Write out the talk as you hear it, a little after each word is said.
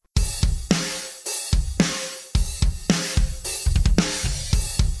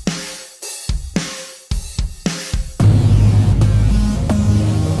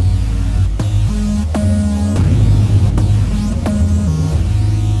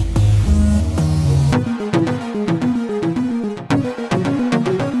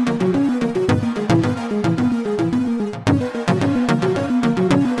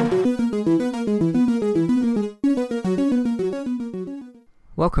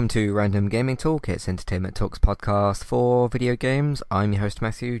welcome to Random Gaming Talk. It's Entertainment Talks podcast for video games. I'm your host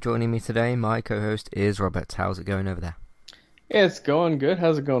Matthew. Joining me today, my co-host is Robert. How's it going over there? It's going good.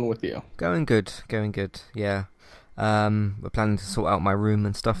 How's it going with you? Going good. Yeah. We're planning to sort out my room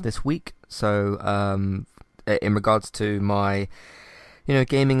and stuff this week. So, in regards to my,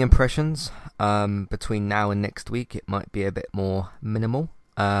 gaming impressions, between now and next week, it might be a bit more minimal.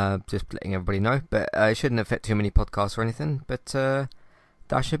 Just letting everybody know, but it shouldn't affect too many podcasts or anything. But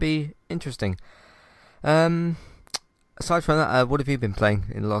that should be interesting. Aside from that, what have you been playing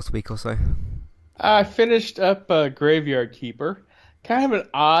in the last week or so? I finished up Graveyard Keeper. Kind of an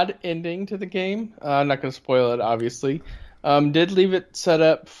odd ending to the game. I'm not going to spoil it, obviously. Did leave it set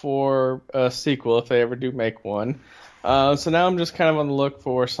up for a sequel if they ever do make one. So now I'm just kind of on the look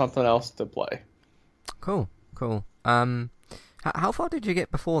for something else to play. Cool. How far did you get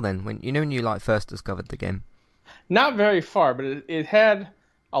before then? When you first discovered the game? Not very far, but it had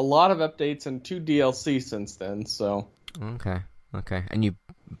a lot of updates and 2 DLC since then. So okay, and you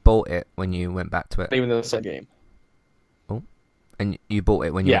bought it when you went back to it. Even though it's a game. Oh, and you bought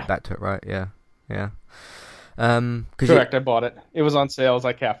it when you went back to it, right? Yeah. Correct. I bought it. It was on sale. It was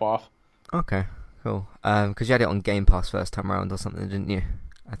like half off. Okay, cool. Because you had it on Game Pass first time around or something, didn't you?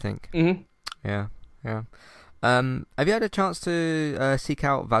 I think. Mm-hmm. Yeah. Have you had a chance to seek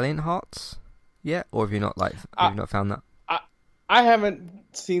out Valiant Hearts yet, or have you not found that? I haven't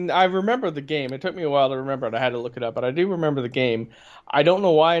seen. I remember the game. It took me a while to remember it. I had to look it up, but I do remember the game. I don't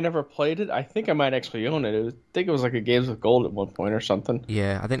know why I never played it. I think I might actually own it. I think it was like a Games with Gold at one point or something.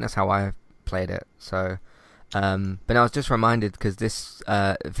 Yeah, I think that's how I played it. So, but I was just reminded because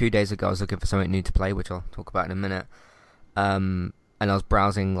a few days ago I was looking for something new to play, which I'll talk about in a minute. And I was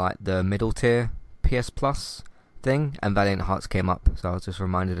browsing like the middle tier PS Plus thing, and Valiant Hearts came up, so I was just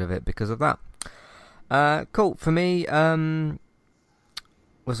reminded of it because of that. Cool. For me,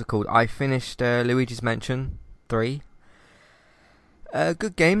 what's it called? I finished Luigi's Mansion 3.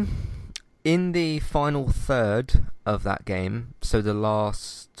 Good game. In the final third of that game, so the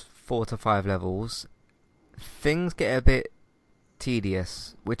last 4 to 5 levels, things get a bit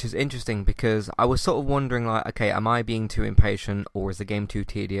tedious, which is interesting because I was sort of wondering, like, okay, am I being too impatient, or is the game too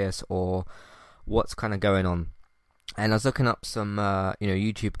tedious, or what's kind of going on? And I was looking up some,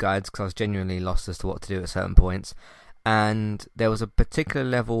 YouTube guides because I was genuinely lost as to what to do at certain points. And there was a particular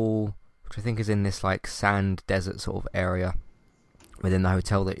level, which I think is in this like sand desert sort of area within the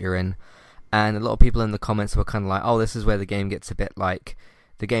hotel that you're in. And a lot of people in the comments were kind of like, oh, this is where the game gets a bit like,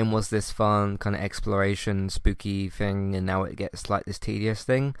 the game was this fun kind of exploration, spooky thing, and now it gets like this tedious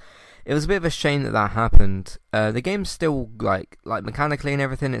thing. It was a bit of a shame that happened. The game's still like mechanically and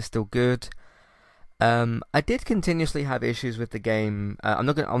everything, it's still good. I did continuously have issues with the game. I'm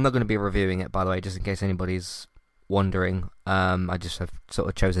not gonna be reviewing it, by the way, just in case anybody's wondering. I just have sort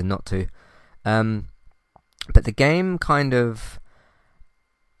of chosen not to. But the game kind of,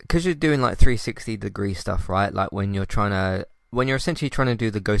 because you're doing like 360-degree stuff, right? Like when you're essentially trying to do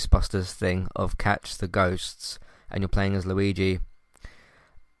the Ghostbusters thing of catch the ghosts, and you're playing as Luigi.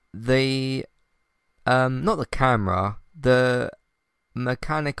 Not the camera, the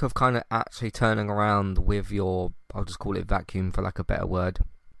mechanic of kind of actually turning around with your, I'll just call it vacuum for lack of a better word,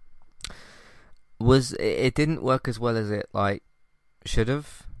 it didn't work as well as it like should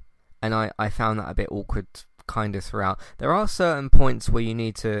have, and I found that a bit awkward kind of throughout. There are certain points where you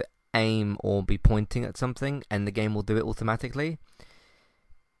need to aim or be pointing at something and the game will do it automatically,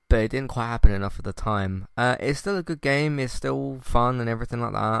 but it didn't quite happen enough at the time. It's still a good game, it's still fun and everything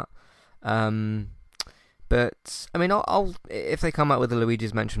like that. But I mean, I'll if they come out with a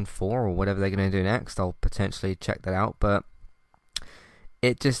Luigi's Mansion 4 or whatever they're going to do next, I'll potentially check that out. But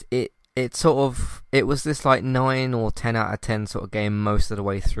it was this like 9 or 10 out of 10 sort of game most of the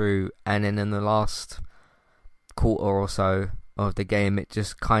way through, and then in the last quarter or so of the game, it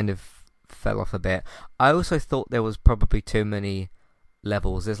just kind of fell off a bit. I also thought there was probably too many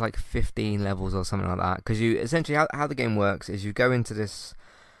levels. There's like 15 levels or something like that, because you essentially how the game works is you go into this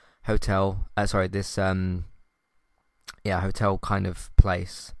hotel, hotel kind of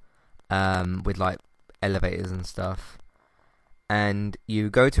place, with like elevators and stuff, and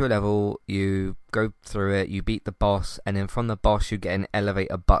you go to a level, you go through it, you beat the boss, and then from the boss you get an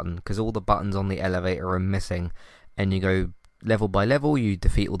elevator button, because all the buttons on the elevator are missing, and you go level by level, you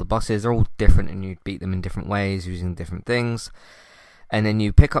defeat all the bosses. They're all different and you beat them in different ways using different things, and then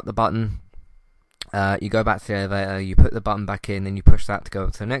you pick up the button. You go back to the elevator, you put the button back in, then you push that to go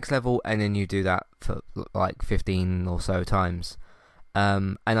up to the next level, and then you do that for like 15 or so times.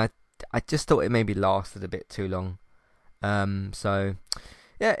 And I just thought it maybe lasted a bit too long. So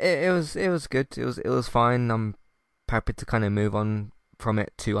yeah, it was good. It was fine. I'm happy to kind of move on from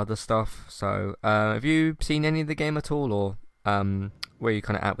it to other stuff. So, have you seen any of the game at all, or where are you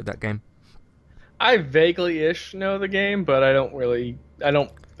kind of at with that game? I vaguely-ish know the game, but I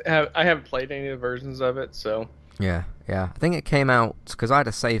haven't played any of the versions of it, so. Yeah, yeah. I think it came out because I had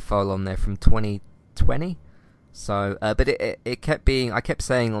a save file on there from 2020. So, but it kept being. I kept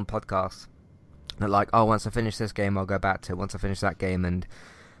saying on podcasts that like, oh, once I finish this game, I'll go back to it. Once I finish that game, and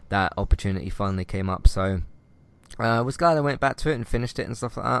that opportunity finally came up. So, I was glad I went back to it and finished it and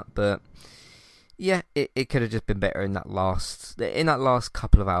stuff like that. But yeah, it could have just been better in that last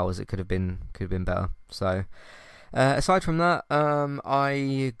couple of hours. It could have been better. So. Aside from that,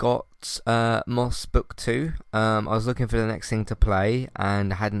 I got Moss Book 2. I was looking for the next thing to play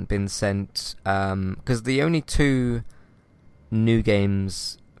and hadn't been sent, because the only two new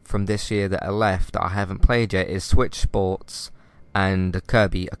games from this year that are left that I haven't played yet is Switch Sports and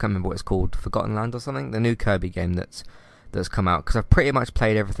Kirby. I can't remember what it's called, Forgotten Land or something. The new Kirby game that's come out, because I've pretty much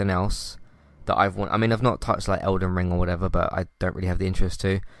played everything else that I've wanted. I mean, I've not touched like Elden Ring or whatever, but I don't really have the interest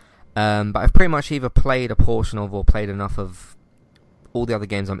to. But I've pretty much either played a portion of or played enough of all the other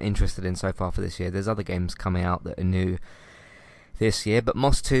games I'm interested in so far for this year. There's other games coming out that are new this year, but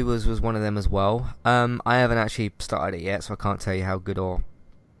Moss 2 was one of them as well. I haven't actually started it yet, so I can't tell you how good or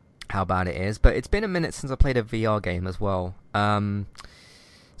how bad it is. But it's been a minute since I played a VR game as well.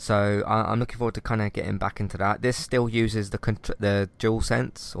 So I'm looking forward to kind of getting back into that. This still uses the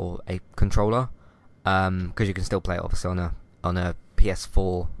DualSense or a controller, because you can still play it obviously on a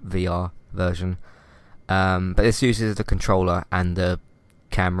PS4 VR version, but this uses the controller and the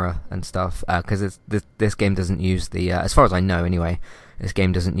camera and stuff, because this game doesn't use the, as far as I know anyway, this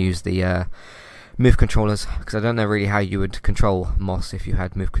game doesn't use the Move controllers, because I don't know really how you would control Moss if you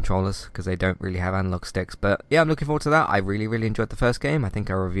had Move controllers, because they don't really have analog sticks. But yeah, I'm looking forward to that. I really, really enjoyed the first game. I think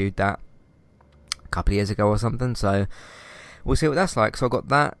I reviewed that a couple of years ago or something, so we'll see what that's like. So I got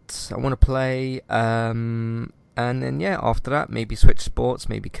that I want to play, and then yeah, after that maybe Switch Sports,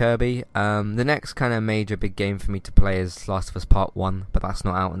 maybe Kirby. The next kind of major big game for me to play is Last of Us Part 1, but that's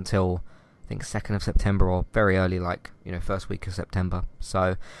not out until I think 2nd of September, or very early, like, first week of September.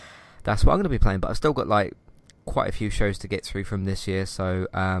 So that's what I'm going to be playing, but I've still got like quite a few shows to get through from this year, so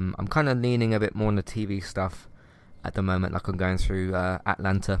I'm kind of leaning a bit more on the TV stuff at the moment. Like I'm going through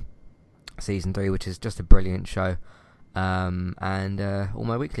Atlanta Season 3, which is just a brilliant show, and all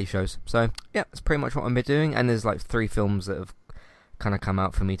my weekly shows. So yeah, that's pretty much what I've been doing, and there's like 3 films that have kind of come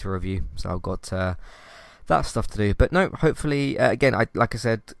out for me to review, so I've got that stuff to do. But no, hopefully, again, like I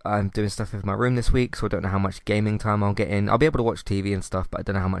said, I'm doing stuff with my room this week, so I don't know how much gaming time I'll get in. I'll be able to watch TV and stuff, but I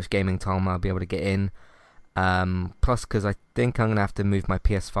don't know how much gaming time I'll be able to get in. Plus, because I think I'm going to have to move my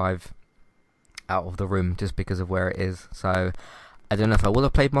PS5 out of the room just because of where it is. So I don't know if I will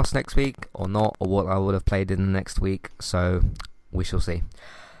have played Moss next week or not, or what I would have played in the next week, so we shall see.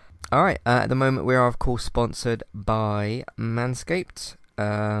 Alright, at the moment we are of course sponsored by Manscaped.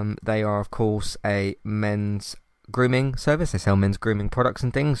 They are of course a men's grooming service. They sell men's grooming products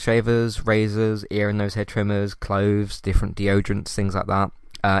and things: shavers, razors, ear and nose hair trimmers, clothes, different deodorants, things like that.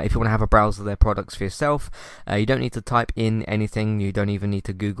 If you want to have a browse of their products for yourself, you don't need to type in anything. You don't even need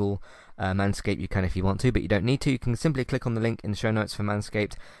to Google Manscaped. You can if you want to, but you don't need to. You can simply click on the link in the show notes for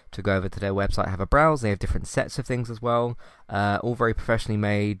Manscaped to go over to their website, have a browse. They have different sets of things as well, all very professionally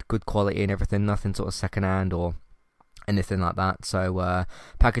made, good quality and everything, nothing sort of second hand or anything like that. So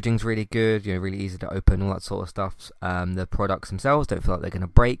packaging's really good, really easy to open, all that sort of stuff. The products themselves don't feel like they're going to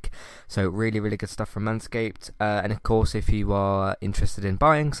break, so really, really good stuff from Manscaped. And of course, if you are interested in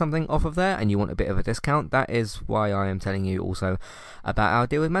buying something off of there and you want a bit of a discount, that is why I am telling you also about our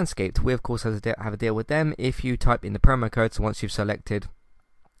deal with Manscaped. We of course have a deal with them. If you type in the promo code, so once you've selected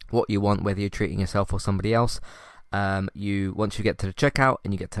what you want, whether you're treating yourself or somebody else, once you get to the checkout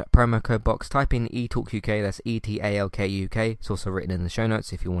and you get to that promo code box, type in eTalkUK, that's ETALKUK. It's also written in the show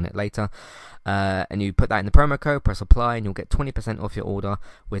notes if you want it later, and you put that in the promo code, press apply, and you'll get 20% off your order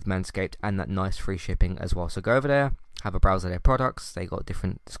with Manscaped and that nice free shipping as well. So go over there, have a browse of their products. They got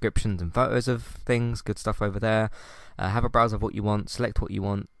different descriptions and photos of things, good stuff over there. Have a browse of what you want, select what you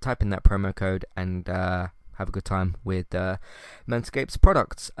want, type in that promo code, and have a good time with Manscaped's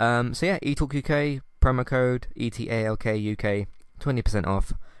products. So yeah, eTalkUK, promo code ETALKUK, 20%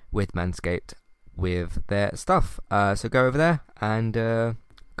 off with Manscaped with their stuff. So go over there and go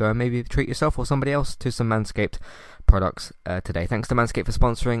and maybe treat yourself or somebody else to some Manscaped products today. Thanks to Manscaped for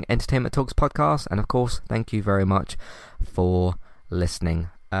sponsoring Entertainment Talks podcast, and of course, thank you very much for listening.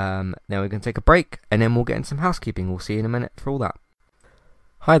 Now we're going to take a break, and then we'll get in some housekeeping. We'll see you in a minute for all that.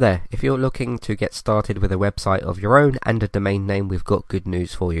 Hi there, if you're looking to get started with a website of your own and a domain name, we've got good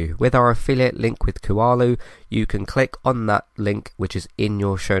news for you. With our affiliate link with Kualu, you can click on that link which is in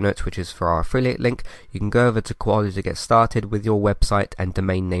your show notes, which is for our affiliate link. You can go over to Koalu to get started with your website and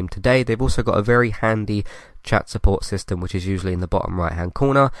domain name today. They've also got a very handy chat support system, which is usually in the bottom right hand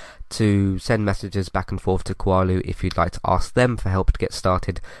corner, to send messages back and forth to Koalu if you'd like to ask them for help to get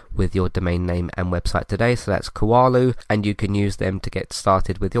started with your domain name and website today. So that's Koalu, and you can use them to get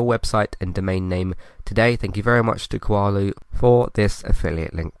started with your website and domain name today. Thank you very much to Koalu for this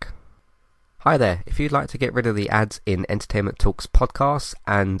affiliate link. Hi there, if you'd like to get rid of the ads in Entertainment Talks podcasts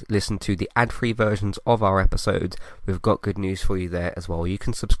and listen to the ad-free versions of our episodes, we've got good news for you there as well. You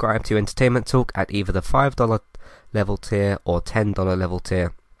can subscribe to Entertainment Talk at either the $5 level tier or $10 level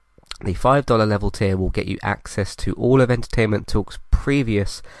tier. The $5 level tier will get you access to all of Entertainment Talk's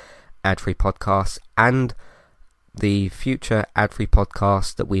previous ad-free podcasts and the future ad-free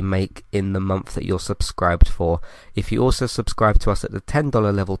podcasts that we make in the month that you're subscribed for. If you also subscribe to us at the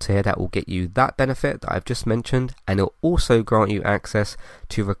 $10 level tier, that will get you that benefit that I've just mentioned, and it'll also grant you access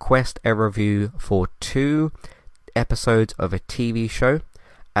to request a review for 2 episodes of a TV show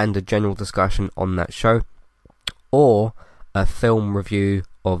and a general discussion on that show, or a film review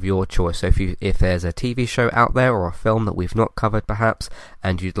of your choice. So if there's a TV show out there or a film that we've not covered perhaps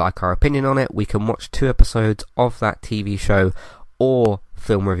and you'd like our opinion on it, we can watch 2 episodes of that TV show or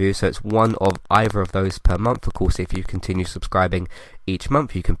film review. So it's one of either of those per month. Of course, if you continue subscribing each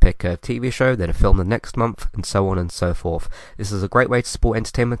month, you can pick a TV show, then a film the next month, and so on and so forth. This is a great way to support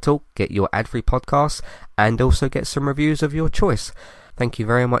Entertainment Talk, get your ad-free podcasts, and also get some reviews of your choice. Thank you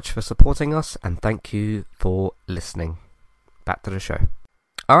very much for supporting us, and thank you for listening. Back to the show.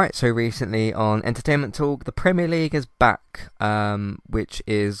 Alright, so recently on Entertainment Talk, the Premier League is back, which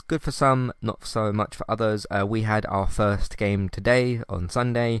is good for some, not so much for others. We had our first game today on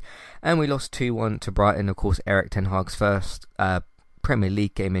Sunday, and we lost 2-1 to Brighton. Of course, Erik ten Hag's first Premier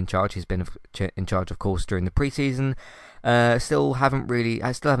League game in charge. He's been in charge, of course, during the pre-season. I still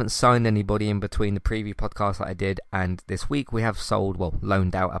haven't signed anybody in between the preview podcast that I did and this week. We have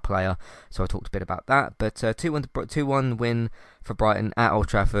loaned out a player, so I talked a bit about that. But 2-1 win for Brighton at Old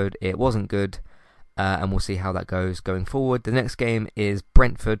Trafford. It wasn't good, and we'll see how that goes going forward. The next game is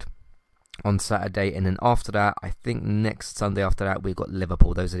Brentford on Saturday, and then after that, I think next Sunday after that, we've got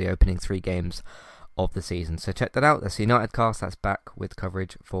Liverpool. Those are the opening 3 games of the season. So check that out. That's the United cast. That's back with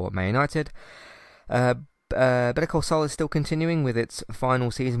coverage for Man United. Better Call Saul is still continuing with its final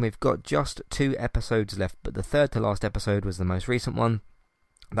season. We've got just 2 episodes left, but the third to last episode was the most recent one.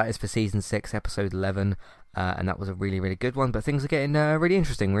 That is for season 6, episode 11, and that was a really, really good one. But things are getting really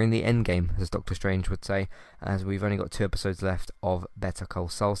interesting. We're in the end game, as Doctor Strange would say, as we've only got 2 episodes left of Better Call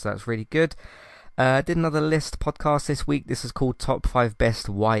Saul, so that's really good. Did another list podcast this week. This is called Top 5 Best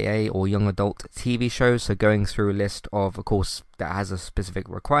YA or Young Adult TV Shows. So going through a list of course, that has a specific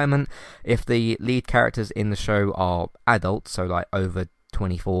requirement. If the lead characters in the show are adults, so like over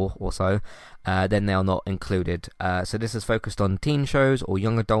 24 or so, then they are not included. So this is focused on teen shows or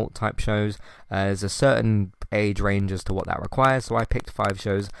young adult type shows. There's a certain age range as to what that requires. So I picked 5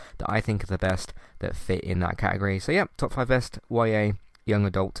 shows that I think are the best that fit in that category. So yeah, Top 5 Best YA Young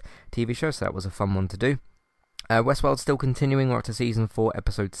Adult TV show, so that was a fun one to do. Westworld's still continuing. We're up to season 4,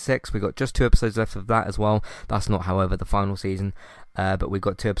 episode 6. We've got just 2 episodes left of that as well. That's not, however, the final season, but we've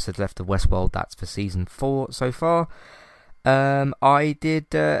got 2 episodes left of Westworld. That's for season 4 so far. I did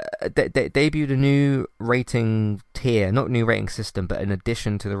debuted a new rating tier, not new rating system, but an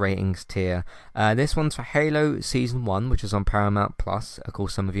addition to the ratings tier. This one's for Halo Season 1, which is on Paramount Plus. Of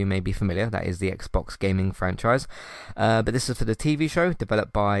course, some of you may be familiar. That is the Xbox gaming franchise. But this is for the TV show,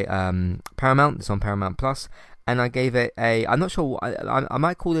 developed by Paramount. It's on Paramount Plus. And I gave it I'm not sure, I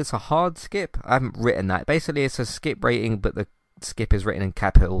might call this a hard skip. I haven't written that. Basically, it's a skip rating, but the skip is written in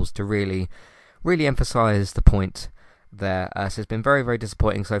capitals to really, really emphasize the point there. So it's been very, very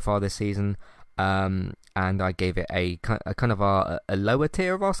disappointing so far this season, and I gave it a kind of a lower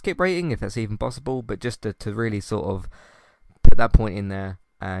tier of our skip rating, if that's even possible, but just to really sort of put that point in there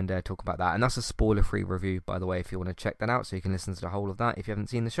and talk about that. And that's a spoiler-free review, by the way, if you want to check that out, so you can listen to the whole of that if you haven't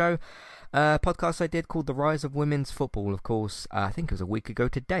seen the show. Podcast I did called The Rise of Women's Football, of course. I think it was a week ago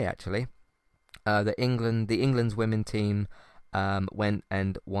today, actually. England's women team went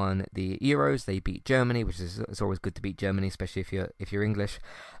and won the Euros. They beat Germany, which is, it's always good to beat Germany, especially if you're English,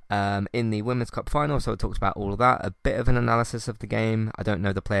 in the Women's Cup final. So it talks about all of that, a bit of an analysis of the game. I don't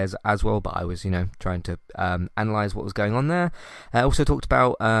know the players as well, but I was trying to analyse what was going on there. I also talked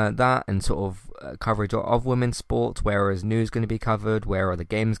about that and sort of coverage of women's sports. Where is news going to be covered? Where are the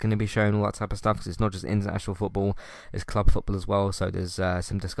games going to be shown? All that type of stuff, because it's not just international football, it's club football as well, so there's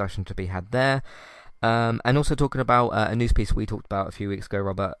some discussion to be had there. And also talking about a news piece we talked about a few weeks ago,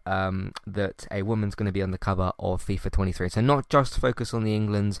 Robert, that a woman's going to be on the cover of FIFA 23. So not just focus on the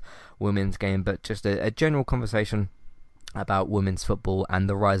England's women's game, but just a general conversation about women's football and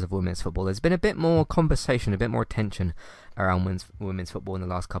the rise of women's football. There's been a bit more conversation, a bit more attention around women's football in the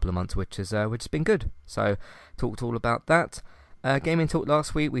last couple of months, which has been good. So talked all about that. Gaming talk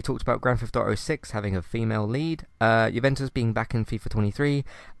last week, we talked about Grand Theft Auto 6 having a female lead, Juventus being back in FIFA 23,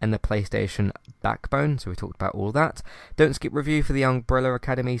 and the PlayStation backbone, so we talked about all that. Don't skip review for the Umbrella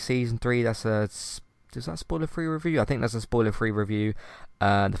Academy Season 3, is that spoiler-free review? I think that's a spoiler-free review,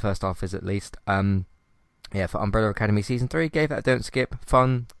 the first half is at least. For Umbrella Academy Season 3, gave that a don't skip,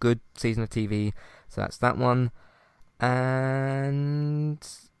 fun, good season of TV, so that's that one. And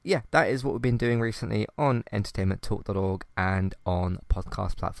yeah, that is what we've been doing recently on entertainmenttalk.org and on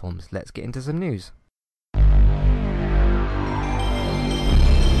podcast platforms. Let's get into some news.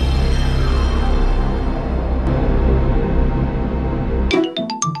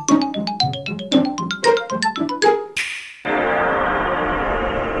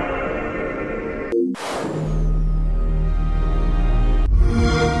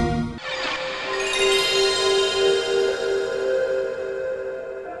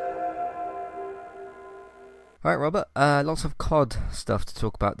 Alright, Robert, lots of COD stuff to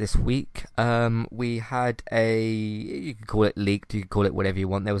talk about this week. We had you could call it leaked, you could call it whatever you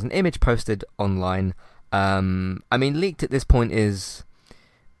want. There was an image posted online. Leaked at this point is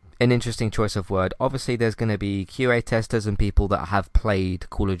an interesting choice of word. Obviously, there's going to be QA testers and people that have played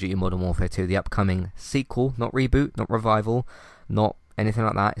Call of Duty Modern Warfare 2, the upcoming sequel, not reboot, not revival, not anything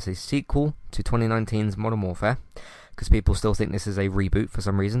like that. It's a sequel to 2019's Modern Warfare. Because people still think this is a reboot for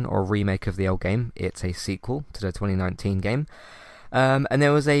some reason, or a remake of the old game. It's a sequel to the 2019 game. And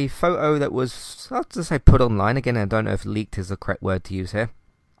there was a photo that was, I'll just say put online, again I don't know if leaked is the correct word to use here,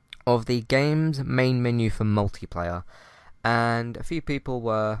 of the game's main menu for multiplayer. And a few people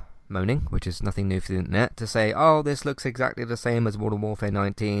were moaning, which is nothing new for the internet, to say, oh, this looks exactly the same as Modern Warfare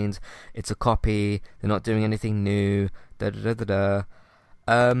 19's, it's a copy, they're not doing anything new,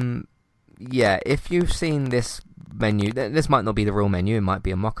 Yeah, if you've seen this menu, this might not be the real menu, it might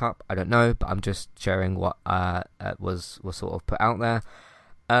be a mock-up, I don't know, but I'm just sharing what was sort of put out there.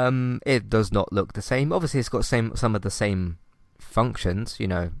 It does not look the same. Obviously it's got some of the same functions,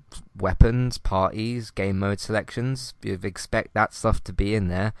 weapons, parties, game mode selections. You'd expect that stuff to be in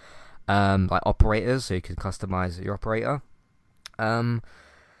there, like operators, so you can customize your operator. But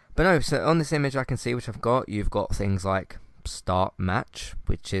no, so on this image I can see, which I've got, you've got things like start match,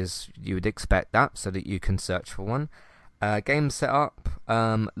 which is, you would expect that, so that you can search for one. Game setup,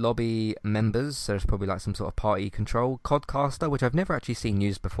 lobby members, so there's probably like some sort of party control. Codcaster, which I've never actually seen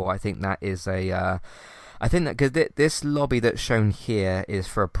used before. I think that is because this lobby that's shown here is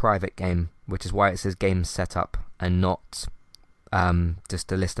for a private game, which is why it says game setup and not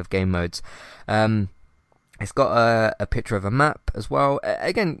just a list of game modes. It's got a picture of a map as well.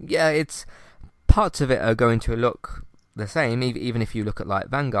 Again, yeah, it's parts of it are going to look the same, even if you look at like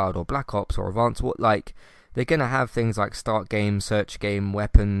Vanguard or Black Ops or Advanced War, like they're gonna have things like start game, search game,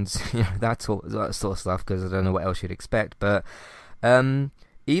 weapons, that sort of stuff. Because I don't know what else you'd expect, but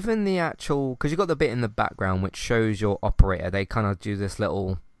even the actual, because you've got the bit in the background which shows your operator, they kind of do this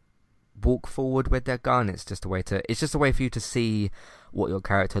little walk forward with their gun. It's just a way for you to see what your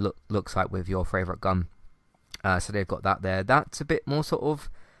character looks like with your favorite gun. So they've got that there. That's a bit more sort of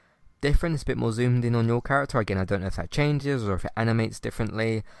different, it's a bit more zoomed in on your character. Again, I don't know if that changes or if it animates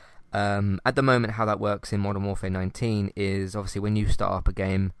differently. At the moment, how that works in Modern Warfare 19 is obviously when you start up a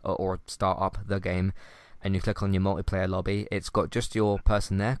game or start up the game and you click on your multiplayer lobby, it's got just your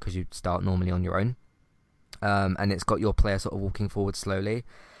person there because you start normally on your own, and it's got your player sort of walking forward slowly,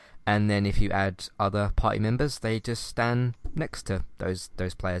 and then if you add other party members, they just stand next to those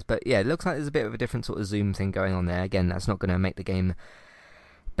players. But yeah, it looks like there's a bit of a different sort of zoom thing going on there. Again, that's not going to make the game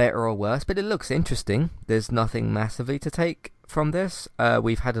better or worse, but it looks interesting. There's nothing massively to take from this.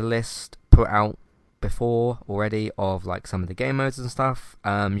 We've had a list put out before already of like some of the game modes and stuff.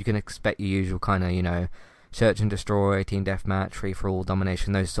 You can expect your usual kind of, search and destroy, team deathmatch, free for all,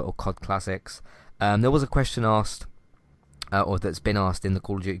 domination, those sort of COD classics. There was a question asked, or that's been asked in the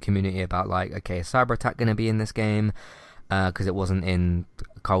Call of Duty community about like, okay, is cyber attack going to be in this game? Because it wasn't in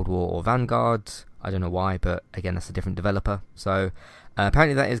Cold War or Vanguard. I don't know why, but again, that's a different developer. So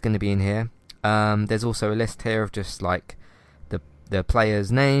apparently that is going to be in here. There's also a list here of just like the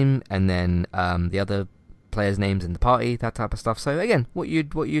player's name and then the other players' names in the party, that type of stuff. So again, what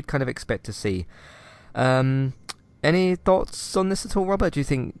you'd kind of expect to see. Any thoughts on this at all, Robert? Do you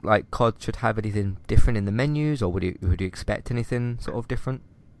think like COD should have anything different in the menus, or would you expect anything sort of different?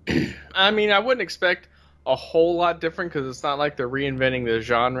 I mean, I wouldn't expect a whole lot different because it's not like they're reinventing the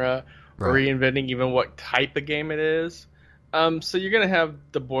genre or Right. reinventing even what type of game it is. So you're gonna have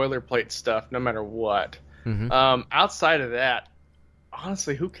the boilerplate stuff no matter what. Mhm. Outside of that,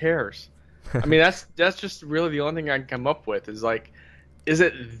 honestly, who cares? I mean, that's just really the only thing I can come up with is like, is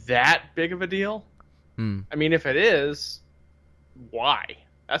it that big of a deal? Mm. I mean, if it is, why?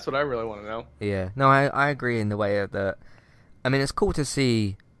 That's what I really want to know. Yeah. No, I agree in the way that I mean it's cool to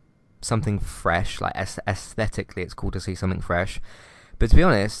see something fresh, like aesthetically it's cool to see something fresh. But to be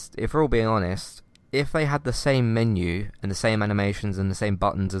honest, if we're all being honest, if they had the same menu and the same animations and the same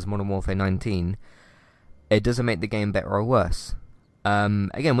buttons as Modern Warfare 19, it doesn't make the game better or worse.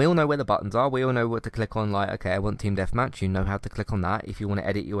 Again, we all know where the buttons are. We all know what to click on. Like, okay, I want Team Deathmatch. You know how to click on that. If you want to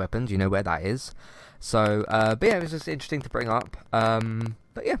edit your weapons, you know where that is. So, but yeah, it was just interesting to bring up.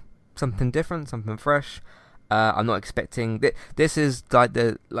 But yeah, something different, something fresh. I'm not expecting this is like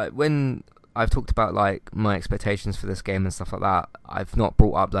when I've talked about like my expectations for this game and stuff like that. I've not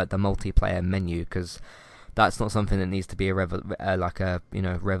brought up like the multiplayer menu because that's not something that needs to be like a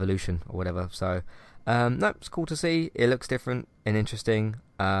revolution or whatever. So no, it's cool to see. It looks different and interesting.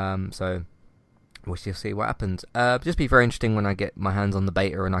 So we'll see what happens. Just be very interesting when I get my hands on the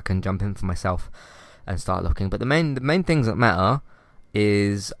beta and I can jump in for myself and start looking. But the main things that matter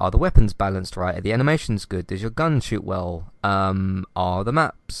is, are the weapons balanced right? Are the animations good? Does your gun shoot well? Are the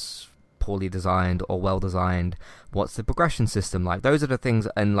maps poorly designed or well designed? What's the progression system like? Those are the things,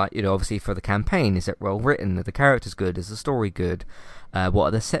 and like, obviously for the campaign, is it well written? Are the characters good? Is the story good? What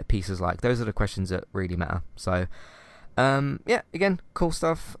are the set pieces like? Those are the questions that really matter. So yeah, again, cool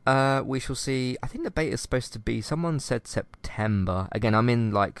stuff. We shall see. I think the beta is supposed to be, someone said September. Again, I'm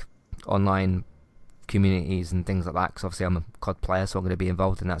in like online communities and things like that because obviously I'm a COD player, so I'm going to be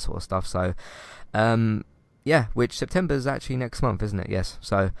involved in that sort of stuff. So yeah, which September is actually next month, isn't it? Yes.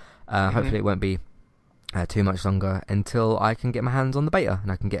 So hopefully it won't be too much longer until I can get my hands on the beta and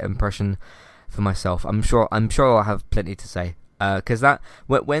I can get an impression for myself. I'm sure I'll have plenty to say because that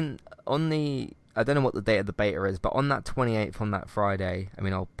when on the, I don't know what the date of the beta is, but on that 28th, on that Friday, I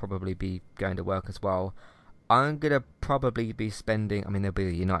mean, I'll probably be going to work as well. I'm going to probably be spending, I mean, there'll be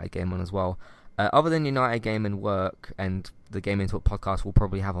a United game on as well. Other than United game and work, and the Gaming Talk podcast we'll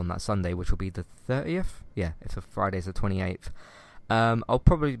probably have on that Sunday, which will be the 30th. Yeah, if the Friday's the 28th. I'll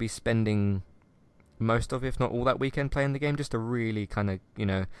probably be spending most of, if not all, that weekend playing the game just to really kind of,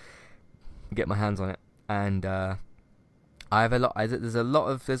 get my hands on it. And I have a lot.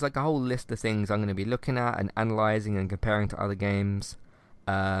 There's like a whole list of things I'm going to be looking at and analyzing and comparing to other games.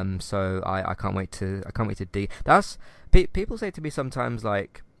 So I can't wait to dig. That's people say to me sometimes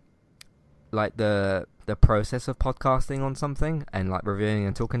like the process of podcasting on something and like reviewing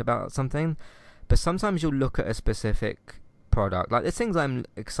and talking about something, but sometimes you'll look at a specific product. Like there's things I'm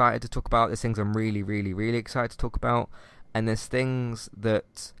excited to talk about, there's things I'm really really really excited to talk about, and there's things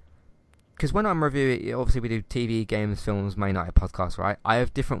that, because when I'm reviewing, obviously we do TV, games, films, main night podcast, right? I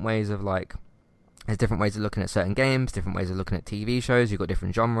have different ways of like, there's different ways of looking at certain games, different ways of looking at TV shows. You've got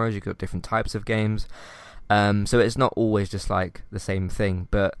different genres, you've got different types of games, so it's not always just like the same thing.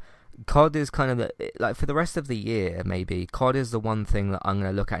 But COD is kind of like for the rest of the year, maybe COD is the one thing that I'm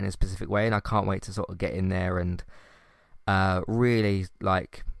going to look at in a specific way, and I can't wait to sort of get in there and really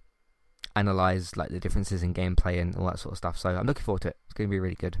like analyze like the differences in gameplay and all that sort of stuff. So I'm looking forward to it. It's going to be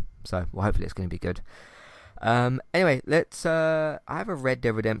really good. So well, hopefully it's going to be good. Anyway, let's. I have a Red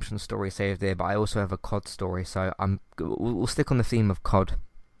Dead Redemption story saved there, but I also have a COD story. So we'll stick on the theme of COD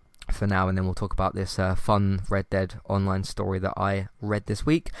for now, and then we'll talk about this fun Red Dead online story that I read this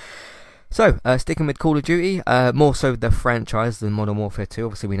week. So, sticking with Call of Duty, more so the franchise than Modern Warfare 2.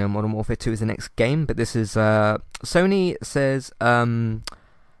 Obviously, we know Modern Warfare 2 is the next game, but this is Sony says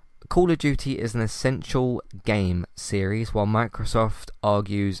Call of Duty is an essential game series, while Microsoft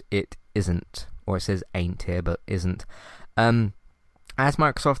argues it isn't, or it says ain't here, but isn't. As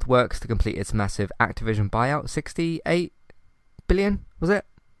Microsoft works to complete its massive Activision buyout, 68 billion, was it?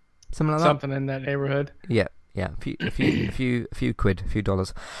 Something like that. Something in that neighborhood. Yeah, a few quid, a few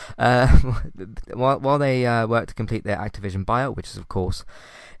dollars. While they work to complete their Activision buyout, which is of course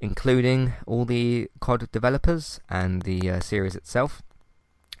including all the COD developers and the series itself,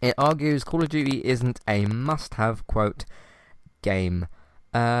 it argues Call of Duty isn't a must-have, quote, game.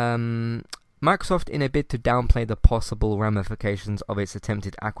 Microsoft, in a bid to downplay the possible ramifications of its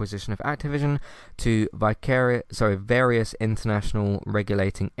attempted acquisition of Activision to various international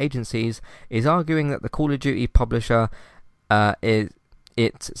regulating agencies, is arguing that the Call of Duty publisher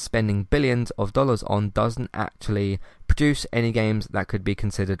it's spending billions of dollars on doesn't actually produce any games that could be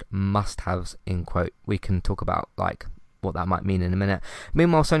considered must-haves, in quote. We can talk about like what that might mean in a minute.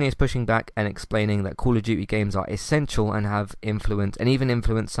 Meanwhile, Sony is pushing back and explaining that Call of Duty games are essential and have influenced, and even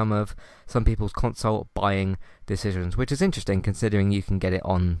influenced some people's console buying decisions, which is interesting considering you can get it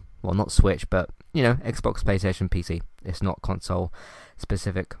on, well, not Switch, but, Xbox, PlayStation, PC. It's not console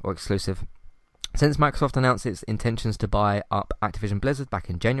specific or exclusive. Since Microsoft announced its intentions to buy up Activision Blizzard back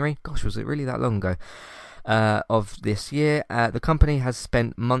in January, gosh, was it really that long ago, of this year, the company has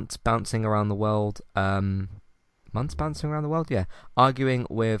spent months bouncing around the world, arguing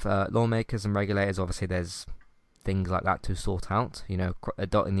with lawmakers and regulators. Obviously, there's things like that to sort out,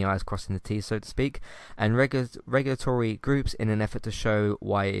 dotting the I's, crossing the T's, so to speak, and regulatory groups in an effort to show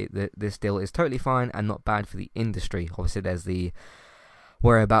why this deal is totally fine and not bad for the industry. Obviously, there's the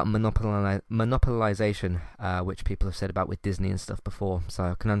worry about monopolization, which people have said about with Disney and stuff before, so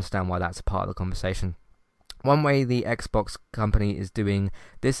I can understand why that's a part of the conversation. One way the Xbox company is doing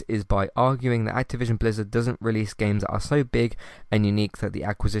this is by arguing that Activision Blizzard doesn't release games that are so big and unique that the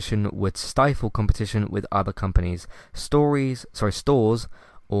acquisition would stifle competition with other companies, stores,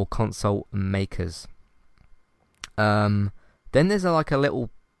 or console makers. Then there's a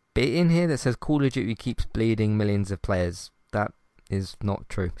little bit in here that says Call of Duty keeps bleeding millions of players. That is not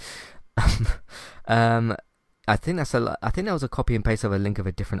true. I think that was a copy and paste of a link of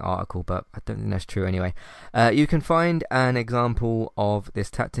a different article, but I don't think that's true anyway. You can find an example of this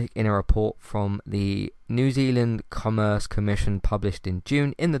tactic in a report from the New Zealand Commerce Commission published in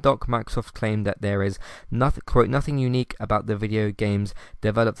June. In the doc, Microsoft claimed that there is nothing unique about the video games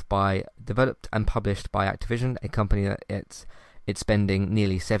developed and published by Activision, a company that it's spending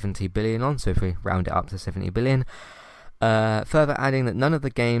nearly 70 billion on. So if we round it up to 70 billion. Further adding that none of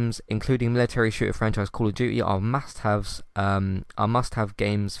the games, including military shooter franchise Call of Duty, are must-have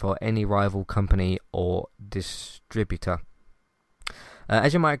games for any rival company or distributor.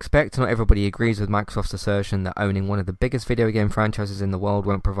 As you might expect, not everybody agrees with Microsoft's assertion that owning one of the biggest video game franchises in the world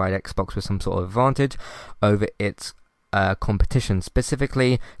won't provide Xbox with some sort of advantage over its competition.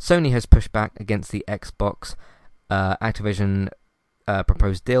 Specifically, Sony has pushed back against the Xbox Activision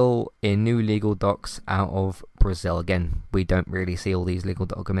proposed deal in new legal docs out of Brazil. Again, we don't really see all these legal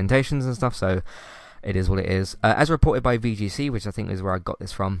documentations and stuff, so it is what it is. As reported by VGC, which I think is where I got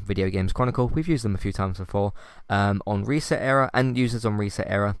this from, Video Games Chronicle, we've used them a few times before, on Reset Era and users on Reset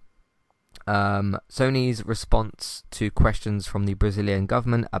Era. Sony's response to questions from the Brazilian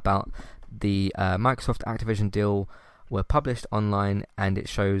government about the Microsoft Activision deal were published online, and it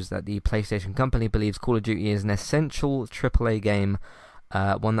shows that the PlayStation company believes Call of Duty is an essential AAA game,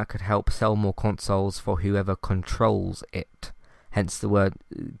 one that could help sell more consoles for whoever controls it. Hence the word,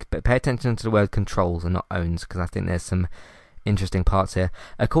 pay attention to the word controls and not owns, because I think there's some interesting parts here.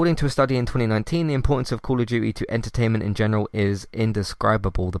 According to a study in 2019, the importance of Call of Duty to entertainment in general is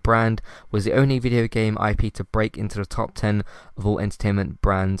indescribable. The brand was the only video game IP to break into the top 10 of all entertainment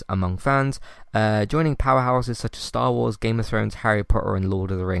brands among fans, joining powerhouses such as Star Wars, Game of Thrones, Harry Potter, and Lord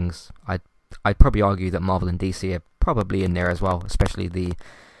of the Rings. I'd probably argue that Marvel and DC are probably in there as well, especially the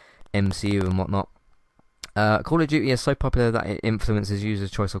MCU and whatnot. Call of Duty is so popular that it influences users'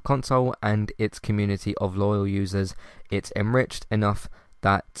 choice of console and its community of loyal users. It's enriched enough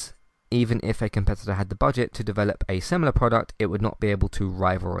that even if a competitor had the budget to develop a similar product, it would not be able to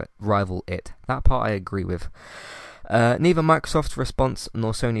rival it. That part I agree with. Neither Microsoft's response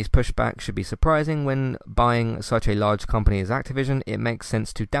nor Sony's pushback should be surprising. When buying such a large company as Activision, it makes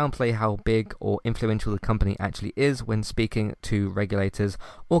sense to downplay how big or influential the company actually is when speaking to regulators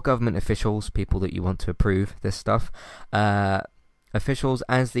or government officials, people that you want to approve this stuff, officials,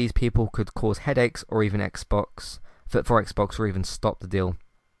 as these people could cause headaches or even for Xbox, or even stop the deal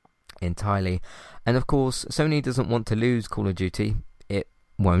entirely. And of course, Sony doesn't want to lose Call of Duty. It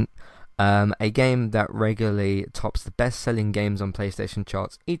won't. A game that regularly tops the best-selling games on PlayStation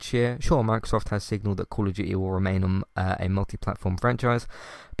charts each year. Sure, Microsoft has signaled that Call of Duty will remain on a multi-platform franchise,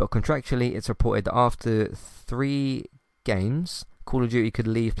 but contractually it's reported that after 3 games, Call of Duty could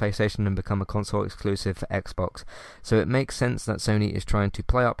leave PlayStation and become a console exclusive for Xbox. So it makes sense that Sony is trying to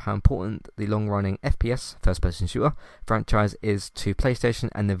play up how important the long-running FPS, first-person shooter, franchise is to PlayStation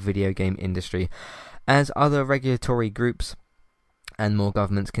and the video game industry. As other regulatory groups and more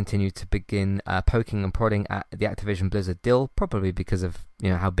governments continue to begin poking and prodding at the Activision Blizzard deal, probably because of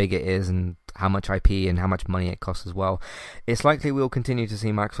how big it is and how much IP and how much money it costs as well. It's likely we'll continue to see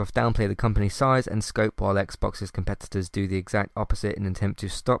Microsoft downplay the company's size and scope, while Xbox's competitors do the exact opposite in an attempt to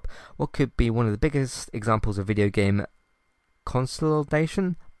stop what could be one of the biggest examples of video game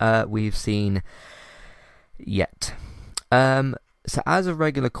consolidation we've seen yet. So as a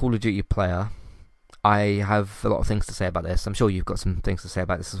regular Call of Duty player, I have a lot of things to say about this. I'm sure you've got some things to say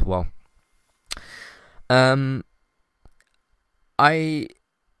about this as well. I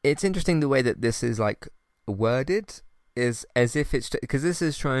it's interesting the way that this is like worded, is as if it's because this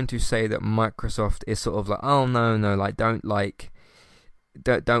is trying to say that Microsoft is sort of like, oh no, like don't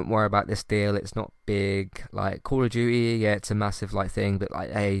worry about this deal, it's not big. Like Call of Duty, yeah, it's a massive like thing, but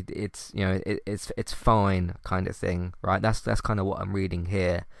like, hey, it's, you know, it's fine kind of thing, right? That's kind of what I'm reading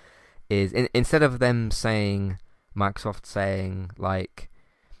here. Is instead of them saying, Microsoft saying like,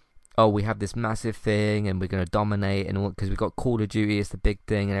 oh, we have this massive thing and we're going to dominate and all, because we got Call of Duty is the big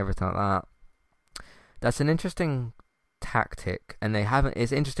thing and everything like that. That's an interesting tactic, and they haven't.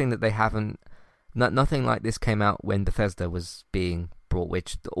 It's interesting that they haven't. Nothing like this came out when Bethesda was being brought,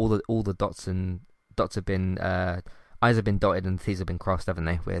 which all the dots have been I's have been dotted and T's have been crossed, haven't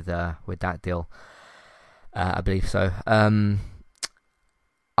they? With that deal, I believe so. In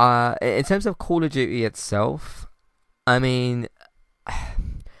terms of Call of Duty itself, I mean,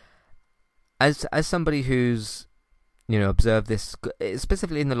 as somebody who's, you know, observed this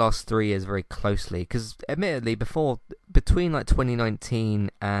specifically in the last 3 years very closely, because admittedly between like 2019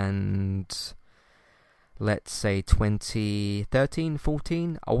 and let's say 2013,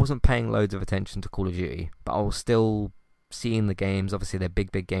 14, I wasn't paying loads of attention to Call of Duty, but I was still seeing the games. Obviously, they're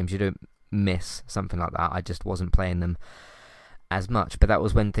big games. You don't miss something like that. I just wasn't playing them as much. But that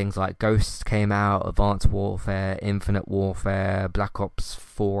was when things like Ghosts came out, Advanced Warfare, Infinite Warfare, Black Ops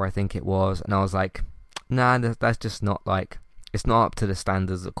 4, I think it was. And I was like, nah, that's just not like, it's not up to the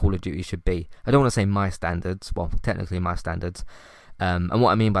standards that Call of Duty should be. I don't want to say my standards. Well, technically my standards. And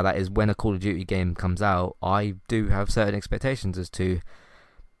what I mean by that is when a Call of Duty game comes out, I do have certain expectations as to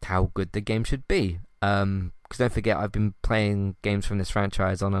how good the game should be. Because don't forget, I've been playing games from this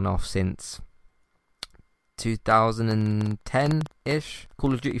franchise on and off since 2010-ish.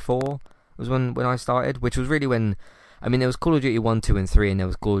 Call of Duty 4 was when I started, which was really when, I mean, there was Call of Duty 1, 2, and 3, and there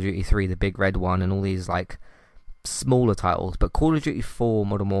was Call of Duty 3, the big red one, and all these like smaller titles. But Call of Duty 4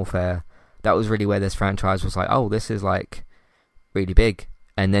 Modern Warfare, that was really where this franchise was like, oh, this is like really big.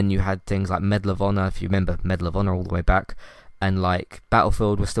 And then you had things like Medal of Honor, if you remember Medal of Honor all the way back, and like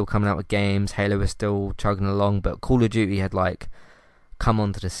Battlefield was still coming out with games, Halo was still chugging along, but Call of Duty had like come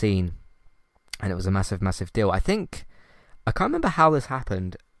onto the scene, and it was a massive deal. I can't remember how this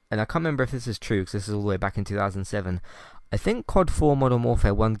happened, and I can't remember if this is true because this is all the way back in 2007. I think COD 4 Modern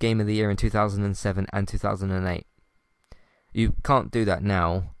Warfare won Game of the Year in 2007 and 2008. You can't do that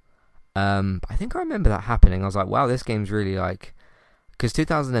now. I think I remember that happening. I was like, wow, this game's really like, because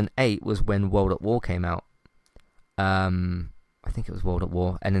 2008 was when World at War came out. I think it was World at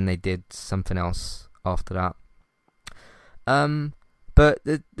War, and then they did something else after that. But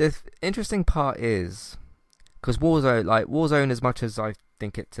the interesting part is, because Warzone, as much as I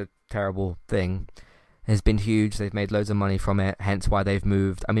think it's a terrible thing, has been huge. They've made loads of money from it, hence why they've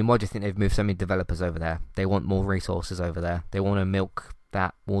moved. I mean, why do you think they've moved so many developers over there? They want more resources over there. They want to milk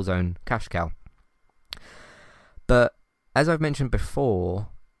that Warzone cash cow. But as I've mentioned before,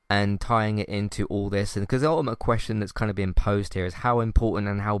 and tying it into all this, and because the ultimate question that's kind of being posed here is how important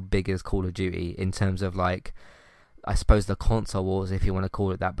and how big is Call of Duty in terms of like, I suppose the console wars, if you want to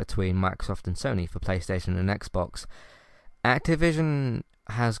call it that, between Microsoft and Sony for PlayStation and Xbox. Activision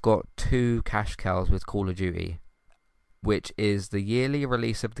has got 2 cash cows with Call of Duty, which is the yearly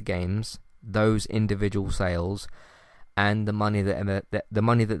release of the games, those individual sales, and the money that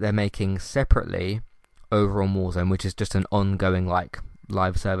they're making separately over on Warzone, which is just an ongoing like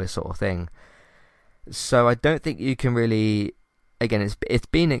live service sort of thing. So I don't think you can really, again, it's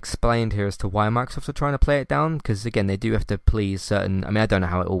been explained here as to why Microsoft are trying to play it down, because again, they do have to please certain, I mean, I don't know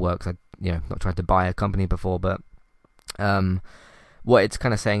how it all works. Not tried to buy a company before, but what it's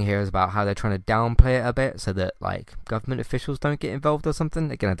kind of saying here is about how they're trying to downplay it a bit so that like government officials don't get involved or something.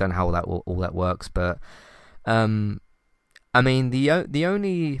 Again, I don't know how all that works, but I mean, the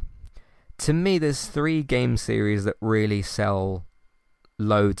only, to me, there's 3 game series that really sell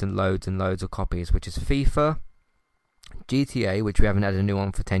loads and loads and loads of copies, which is FIFA, GTA, which we haven't had a new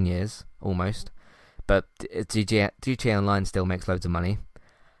one for 10 years, almost, but GTA Online still makes loads of money.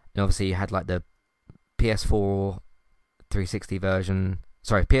 And obviously you had like the PS4 360 version,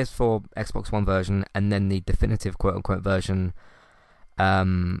 PS4 Xbox One version, and then the definitive quote-unquote version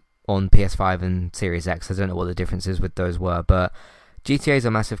on PS5 and Series X. I don't know what the differences with those were, but GTA is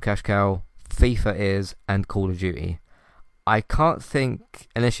a massive cash cow, FIFA is, and Call of Duty. I can't think,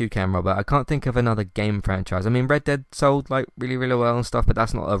 unless you can, Robert, I can't think of another game franchise. I mean, Red Dead sold like really, really well and stuff, but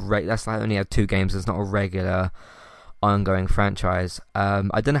that's not that's like only had 2 games. It's not a regular ongoing franchise. I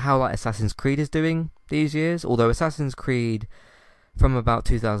don't know how like Assassin's Creed is doing these years, although Assassin's Creed from about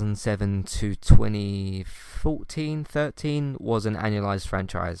 2007 to 2014, 13 was an annualized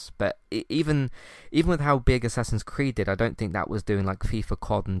franchise. But even with how big Assassin's Creed did, I don't think that was doing like FIFA,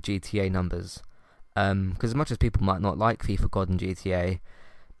 COD, and GTA numbers. Because as much as people might not like FIFA, COD, and GTA,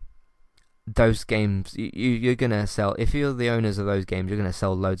 those games you're gonna sell. If you're the owners of those games, you're gonna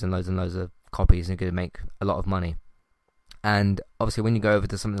sell loads and loads and loads of copies, and you're gonna make a lot of money. And obviously, when you go over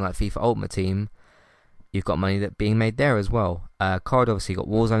to something like FIFA Ultimate Team, you've got money that being made there as well. COD obviously got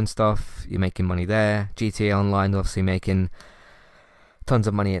Warzone stuff. You're making money there. GTA Online obviously making tons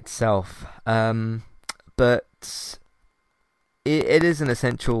of money itself. But it is an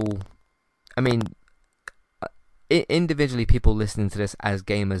essential. I mean, individually, people listening to this as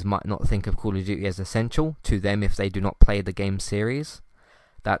gamers might not think of Call of Duty as essential to them if they do not play the game series.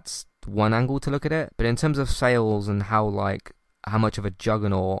 That's one angle to look at it. But in terms of sales and how much of a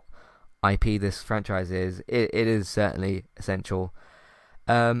juggernaut IP this franchise is, it is certainly essential.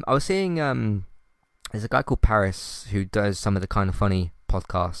 I was seeing there's a guy called Paris who does some of the Kind of Funny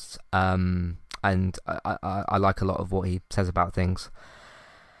podcasts, and I like a lot of what he says about things.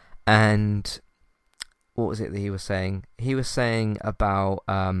 And what was it that he was saying? He was saying about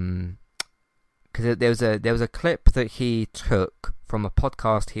because there was a clip that he took from a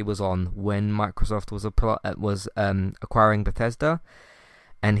podcast he was on when Microsoft was acquiring Bethesda,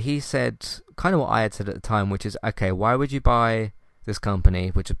 and he said kind of what I had said at the time, which is, okay, why would you buy this company,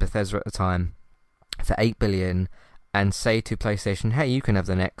 which was Bethesda at the time, for $8 billion, and say to PlayStation, hey, you can have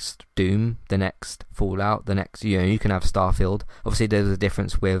the next Doom, the next Fallout, the next, you can have Starfield. Obviously, there's a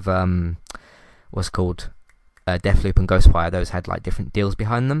difference with what's called Deathloop and Ghostwire. Those had like different deals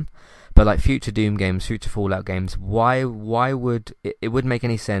behind them. But like future Doom games, future Fallout games, why would it wouldn't make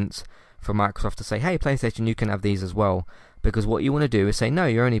any sense for Microsoft to say, hey, PlayStation, you can have these as well? Because what you want to do is say, no,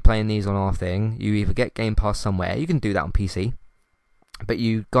 you're only playing these on our thing. You either get Game Pass somewhere, you can do that on PC, but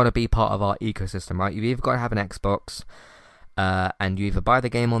you've got to be part of our ecosystem, right? You've either got to have an Xbox, and you either buy the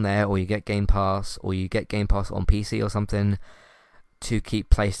game on there, or you get Game Pass, or you get Game Pass on PC or something to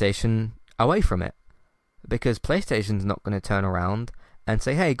keep PlayStation away from it. Because PlayStation's not going to turn around and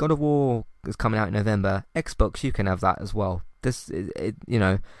say, hey, God of War is coming out in November, Xbox, you can have that as well.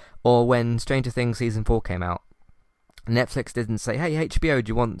 Or when Stranger Things Season 4 came out, Netflix didn't say, hey, HBO, do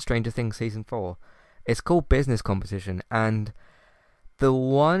you want Stranger Things Season 4? It's called business competition, and the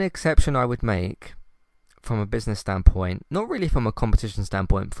one exception I would make from a business standpoint, not really from a competition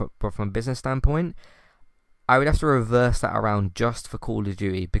standpoint, but from a business standpoint, I would have to reverse that around just for Call of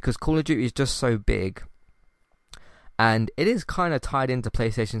Duty, because Call of Duty is just so big, and it is kind of tied into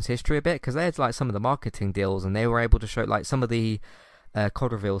PlayStation's history a bit, because they had like some of the marketing deals, and they were able to show like some of the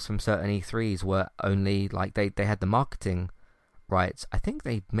COD reveals from certain E3s were only like they had the marketing rights. I think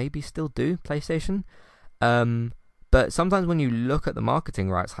they maybe still do, PlayStation. But sometimes when you look at the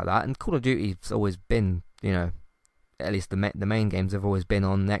marketing rights like that, and Call of Duty's always been, at least the main games have always been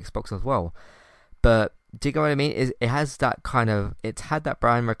on the Xbox as well. But do you get what I mean? It has that it's had that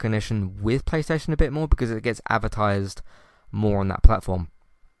brand recognition with PlayStation a bit more because it gets advertised more on that platform.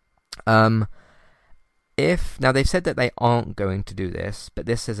 Now they've said that they aren't going to do this, but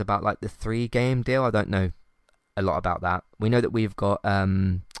this is about like the 3-game deal. I don't know a lot about that. We know that we've got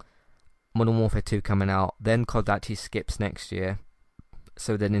Modern Warfare 2 coming out, then COD actually skips next year.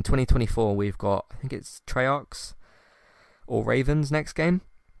 So then in 2024 we've got, I think it's Treyarch's or Raven's next game.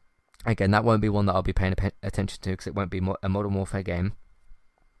 Again, that won't be one that I'll be paying attention to because it won't be a Modern Warfare game.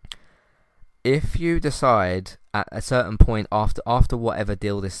 If you decide at a certain point after whatever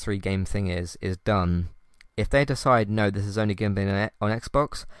deal this 3-game thing is done, if they decide, no, this is only going to be on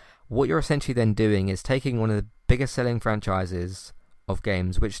Xbox, what you're essentially then doing is taking one of the biggest selling franchises of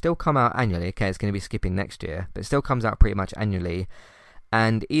games, which still come out annually, okay, it's going to be skipping next year, but it still comes out pretty much annually,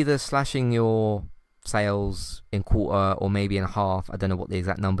 and either slashing your sales in quarter or maybe in half, I don't know what the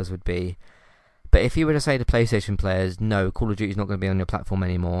exact numbers would be, but if you were to say to PlayStation players, no, Call of Duty is not going to be on your platform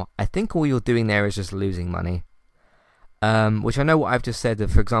anymore, I think all you're doing there is just losing money. Which I know what I've just said,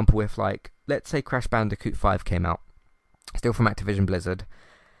 that, for example, if like, let's say Crash Bandicoot 5 came out, still from Activision Blizzard,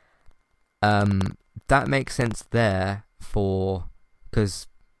 that makes sense there because,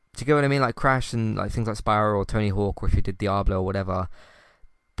 do you get what I mean? Like Crash and like things like Spyro or Tony Hawk, or if you did Diablo or whatever,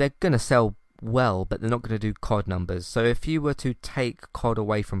 they're going to sell well, but they're not going to do COD numbers. So if you were to take COD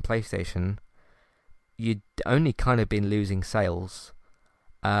away from PlayStation, you'd only kind of been losing sales.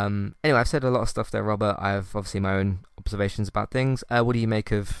 Anyway, I've said a lot of stuff there, Robert. I have obviously my own observations about things. What do you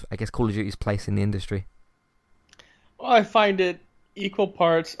make of, I guess, Call of Duty's place in the industry? Well, I find it equal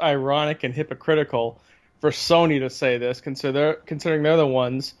parts ironic and hypocritical for Sony to say this, considering they're the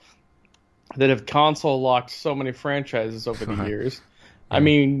ones that have console locked so many franchises over the years. I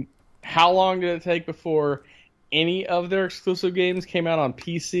mean, how long did it take before any of their exclusive games came out on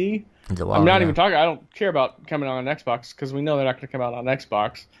PC? I'm not even talking. I don't care about coming out on Xbox because we know they're not going to come out on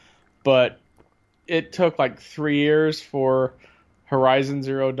Xbox. But it took like 3 years for Horizon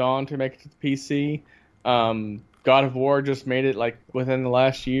Zero Dawn to make it to the PC. God of War just made it like within the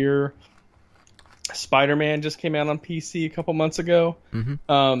last year. Spider-Man just came out on PC a couple months ago.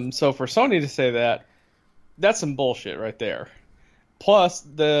 So for Sony to say that, that's some bullshit right there. Plus,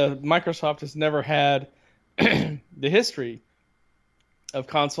 the Microsoft has never had the history of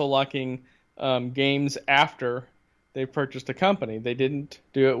console locking games after they purchased a company. They didn't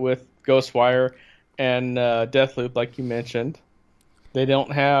do it with Ghostwire and Deathloop, like you mentioned. They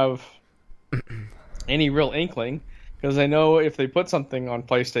don't have any real inkling because they know if they put something on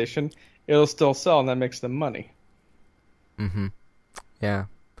PlayStation, it'll still sell, and that makes them money. Yeah.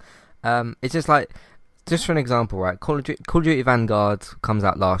 It's just like, just for an example, right? Call of Duty Vanguard comes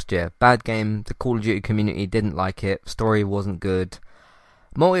out last year. Bad game. The Call of Duty community didn't like it. Story wasn't good.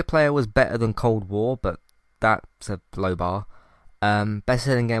 Multiplayer was better than Cold War, but that's a low bar.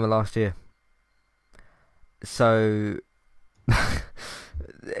 Best-selling game of last year. So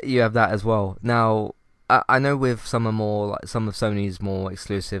you have that as well. Now, I know with some of Sony's more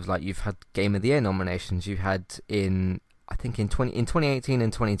exclusives, like you've had Game of the Year nominations. You had in 2018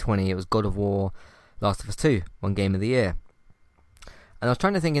 and 2020, it was God of War, Last of Us 2 won Game of the Year. And I was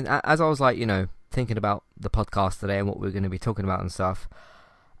trying to think, as I was like, thinking about the podcast today and what we we're going to be talking about and stuff,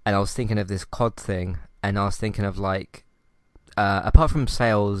 and I was thinking of this COD thing, and I was thinking of like, apart from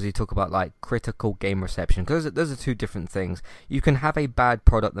sales, you talk about like critical game reception, because those are two different things. You can have a bad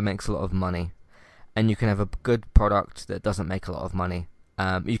product that makes a lot of money, and you can have a good product that doesn't make a lot of money.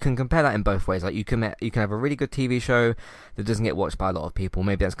 You can compare that in both ways. Like you can have a really good TV show that doesn't get watched by a lot of people.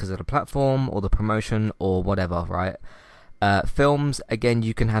 Maybe that's because of the platform or the promotion or whatever, right? Films, again,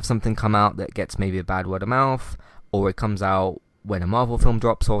 you can have something come out that gets maybe a bad word of mouth, or it comes out when a Marvel film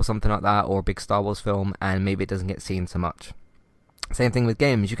drops or something like that, or a big Star Wars film, and maybe it doesn't get seen so much. Same thing with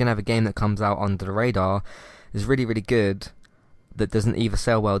games. You can have a game that comes out under the radar, is really, really good, that doesn't either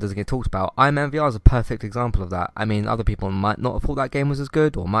sell well, doesn't get talked about. Iron Man VR is a perfect example of that. I mean, other people might not have thought that game was as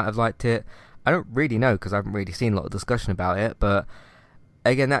good, or might have liked it. I don't really know, because I haven't really seen a lot of discussion about it, but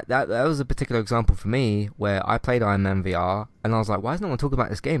again, that was a particular example for me, where I played Iron Man VR, and I was like, why is no one talking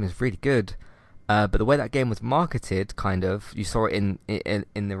about this game? It's really good. But the way that game was marketed, kind of, you saw it in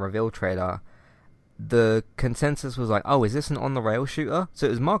the reveal trailer, the consensus was like, oh, is this an on-the-rail shooter? So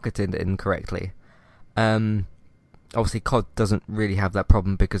it was marketed incorrectly. Obviously, COD doesn't really have that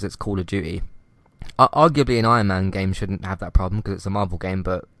problem because it's Call of Duty. Arguably, an Iron Man game shouldn't have that problem because it's a Marvel game,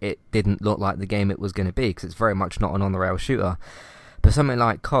 but it didn't look like the game it was going to be because it's very much not an on-the-rail shooter. But something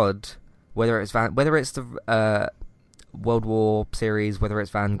like COD, whether it's the World War series, whether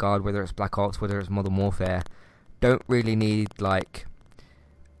it's Vanguard, whether it's Black Ops, whether it's Modern Warfare, don't really need like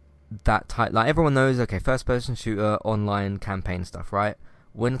that type. Like everyone knows, okay, first-person shooter, online campaign stuff, right?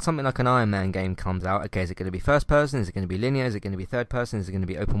 When something like an Iron Man game comes out, okay, is it going to be first person? Is it going to be linear? Is it going to be third person? Is it going to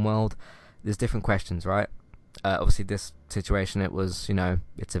be open world? There's different questions, right? Obviously, this situation, it was,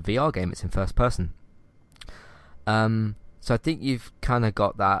 it's a VR game. It's in first person. So I think you've kind of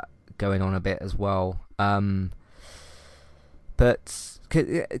got that going on a bit as well. But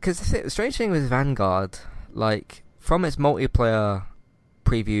because the strange thing with Vanguard, like from its multiplayer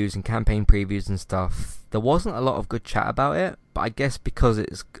previews and campaign previews and stuff, there wasn't a lot of good chat about it. But I guess because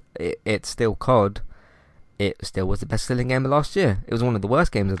it's still COD, it still was the best-selling game of last year. It was one of the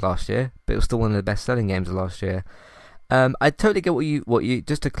worst games of last year, but it was still one of the best-selling games of last year. I totally get what you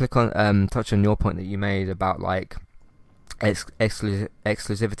just to click on, touch on your point that you made about like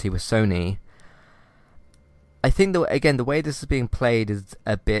exclusivity with Sony. I think that again, the way this is being played is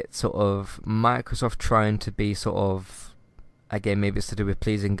a bit sort of Microsoft trying to be sort of. Again, maybe it's to do with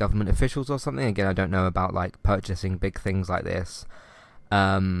pleasing government officials or something. Again, I don't know about like purchasing big things like this.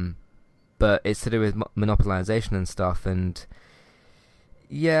 But it's to do with monopolization and stuff. And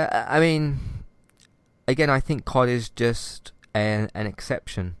yeah, I mean, again, I think COD is just an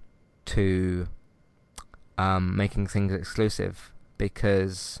exception to making things exclusive,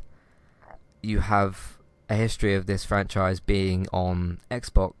 because you have a history of this franchise being on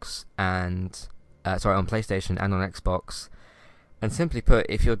Xbox and on PlayStation and on Xbox. And simply put,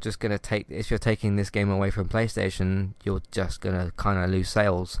 if you're taking this game away from PlayStation, you're just gonna kind of lose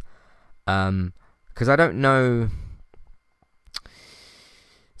sales. Because I don't know.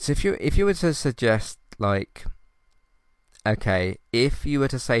 So if you were to suggest like, okay, if you were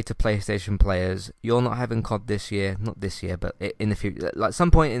to say to PlayStation players, you're not having COD this year, not this year, but in the future, like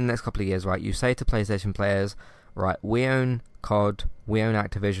some point in the next couple of years, right? You say to PlayStation players, right, we own COD, we own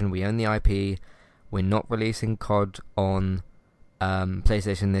Activision, we own the IP, we're not releasing COD on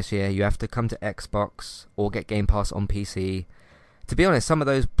PlayStation this year. You have to come to Xbox or get Game Pass on PC. To be honest, some of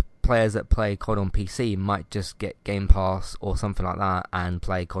those players that play COD on PC might just get Game Pass or something like that and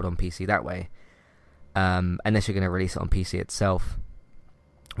play COD on PC that way. Unless you're going to release it on PC itself,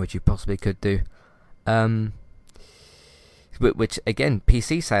 which you possibly could do. Which again,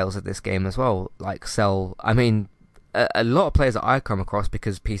 PC sales of this game as well, like sell. I mean, a lot of players that I come across,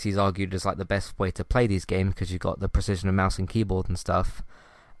 because PC's argued as like the best way to play these games because you've got the precision of mouse and keyboard and stuff.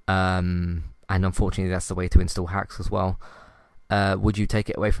 And unfortunately, that's the way to install hacks as well. Would you take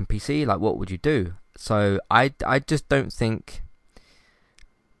it away from PC? Like, what would you do? So I just don't think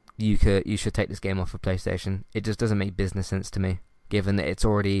you should take this game off of PlayStation. It just doesn't make business sense to me, given that it's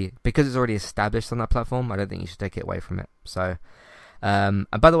already established on that platform. I don't think you should take it away from it. So, and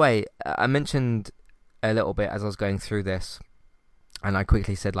by the way, I mentioned a little bit as I was going through this, and I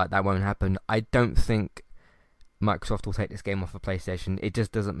quickly said like that won't happen. I don't think Microsoft will take this game off of PlayStation. It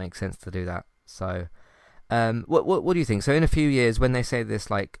just doesn't make sense to do that. So, what do you think? So in a few years, when they say this,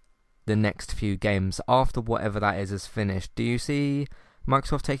 like the next few games after whatever that is finished, do you see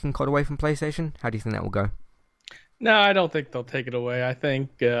Microsoft taking COD away from PlayStation? How do you think that will go? No, I don't think they'll take it away. I think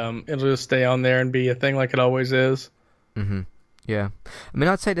it'll just stay on there and be a thing like it always is. Mm-hmm. Yeah. I mean,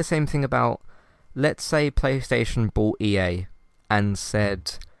 I'd say the same thing about, let's say PlayStation bought EA and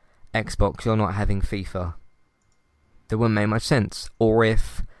said, Xbox, you're not having FIFA. That wouldn't make much sense. Or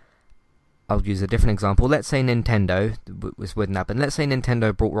if, I'll use a different example, let's say Nintendo, this wouldn't happen, let's say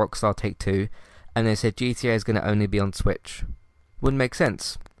Nintendo brought Rockstar Take-Two and they said GTA is going to only be on Switch. Wouldn't make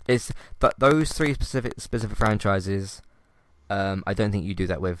sense. But those three specific franchises, I don't think you do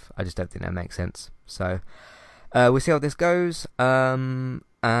that with. I just don't think that makes sense. So we'll see how this goes, and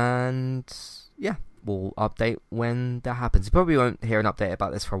yeah, we'll update when that happens. You probably won't hear an update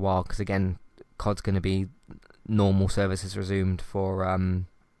about this for a while, because again, COD's going to be normal services resumed for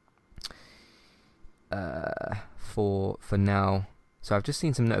now. So I've just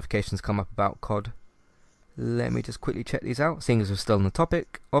seen some notifications come up about COD. Let me just quickly check these out, seeing as we're still on the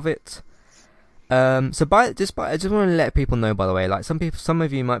topic of it. I just want to let people know, by the way, like some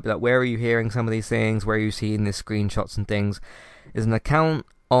of you might be like, where are you hearing some of these things? Where are you seeing these screenshots and things? There's an account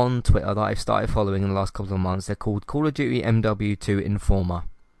on Twitter that I've started following in the last couple of months. They're called Call of Duty MW2 Informer.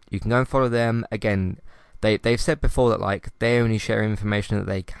 You can go and follow them. Again, they've said before that like they only share information that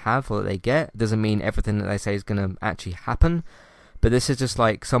they have or that they get. It doesn't mean everything that they say is going to actually happen. But this is just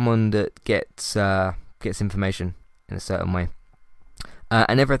like someone that gets information in a certain way,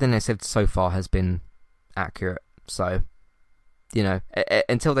 and everything they said so far has been accurate. So, you know,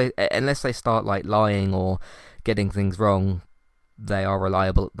 unless they start like lying or getting things wrong, they are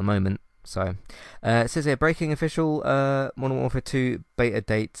reliable at the moment. So, it says here, breaking official Modern Warfare 2 beta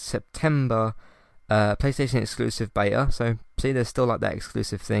date September, PlayStation exclusive beta. So, see, there's still like that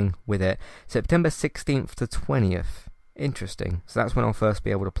exclusive thing with it. September 16th to 20th. Interesting. So that's when I'll first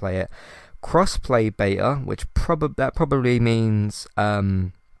be able to play it. Crossplay beta, which probably means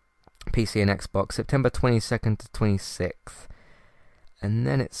PC and Xbox, September 22nd to 26th. And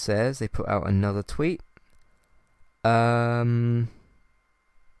then it says they put out another tweet. Hang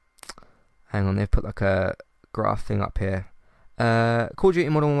on, they've put like a graph thing up here. Call of Duty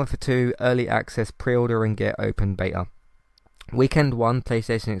Modern Warfare 2 early access, pre-order and get open beta. Weekend 1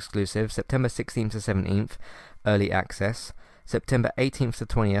 PlayStation exclusive, September 16th to 17th, early access. September 18th to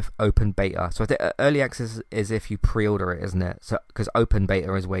 20th, open beta. So I think early access is if you pre-order it, isn't it? So because open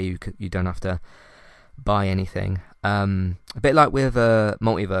beta is where you don't have to buy anything. A bit like with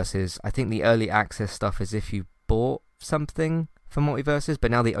Multiverses. I think the early access stuff is if you bought something for Multiverses,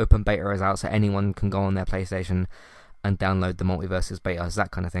 but now the open beta is out, so anyone can go on their PlayStation and download the Multiverses beta. It's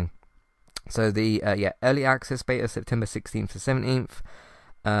that kind of thing. So the early access beta September 16th to 17th.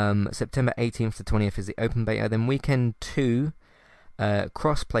 September 18th to 20th is the open beta. Then weekend 2,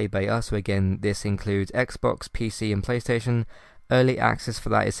 cross-play beta. So again, this includes Xbox, PC, and PlayStation. Early access for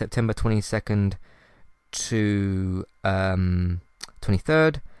that is September 22nd to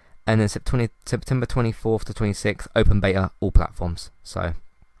 23rd, and then September 24th to 26th, open beta, all platforms. So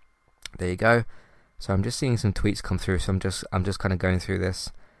there you go. So I'm just seeing some tweets come through. So I'm just kind of going through this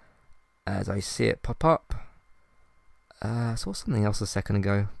as I see it pop up. I saw something else a second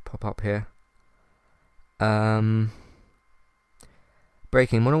ago pop up here.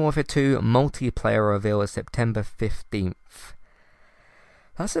 Breaking Modern Warfare 2 multiplayer reveal is September 15th.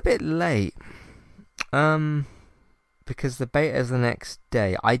 That's a bit late. Because the beta is the next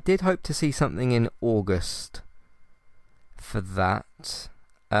day. I did hope to see something in August for that.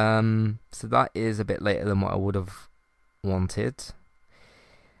 So that is a bit later than what I would have wanted.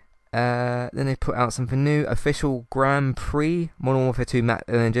 Then they put out something new. Official Grand Prix Modern Warfare 2 map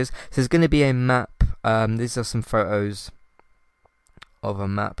images. So there's going to be a map. These are some photos of a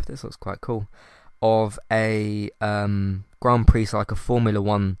map. This looks quite cool. Of a Grand Prix, so like a Formula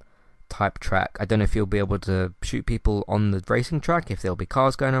 1 type track. I don't know if you'll be able to shoot people on the racing track, if there'll be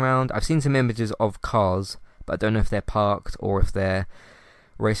cars going around. I've seen some images of cars, but I don't know if they're parked or if they're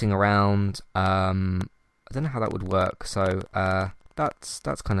racing around. I don't know how that would work. So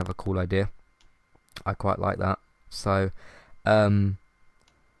that's kind of a cool idea. I quite like that. So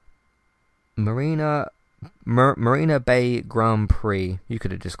Marina Bay Grand Prix. You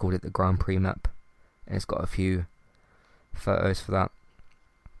could have just called it the Grand Prix map. And it's got a few photos for that.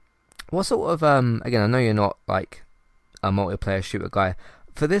 What sort of again, I know you're not like a multiplayer shooter guy.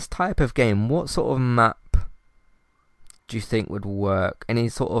 For this type of game, what sort of map do you think would work? Any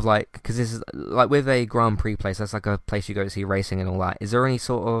sort of like, because this is like with a Grand Prix place, that's like a place you go to see racing and all that. Is there any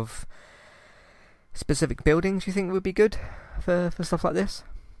sort of specific buildings you think would be good for stuff like this?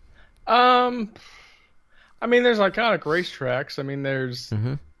 I mean, there's iconic racetracks. I mean, there's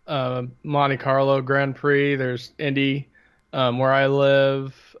Monte Carlo Grand Prix. There's Indy, where I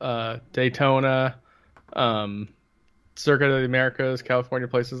live, Daytona, Circuit of the Americas, California,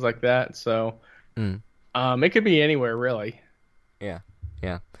 places like that. So, it could be anywhere really. Yeah.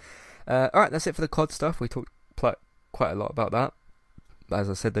 All right, that's it for the COD stuff. We talked quite a lot about that. As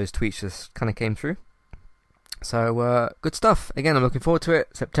I said, those tweets just kind of came through. So, good stuff. Again, I'm looking forward to it.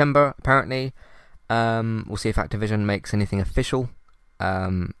 September, apparently. We'll see if Activision makes anything official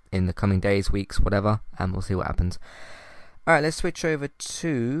in the coming days, weeks, whatever, and we'll see what happens. Alright, let's switch over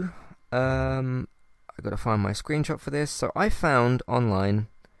to... I've got to find my screenshot for this. So I found online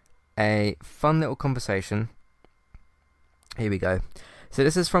a fun little conversation. Here we go. So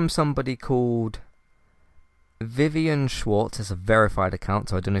this is from somebody called Vivian Schwartz. It's a verified account,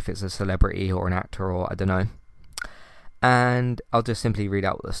 so I don't know if it's a celebrity or an actor or I don't know. And I'll just simply read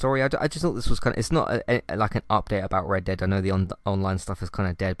out the story. I just thought this was kind of... It's not like an update about Red Dead. I know the online stuff is kind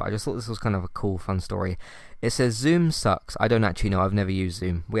of dead, but I just thought this was kind of a cool, fun story. It says, Zoom sucks. I don't actually know. I've never used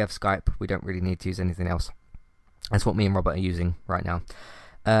Zoom. We have Skype. We don't really need to use anything else. That's what me and Robert are using right now.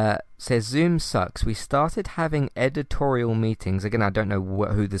 Says, Zoom sucks. We started having editorial meetings. Again, I don't know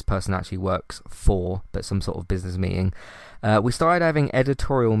who this person actually works for, but some sort of business meeting. We started having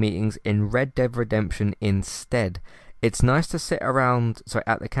editorial meetings in Red Dead Redemption instead. It's nice to sit around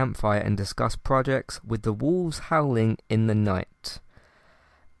at the campfire and discuss projects with the wolves howling in the night.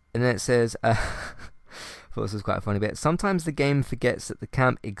 And then it says, I thought this was quite a funny bit. Sometimes the game forgets that the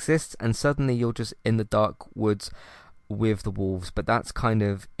camp exists and suddenly you're just in the dark woods with the wolves, but that's kind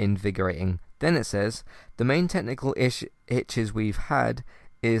of invigorating. Then it says, the main technical hitches we've had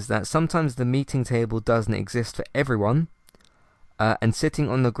is that sometimes the meeting table doesn't exist for everyone. And sitting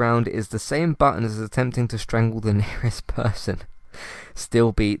on the ground is the same button as attempting to strangle the nearest person.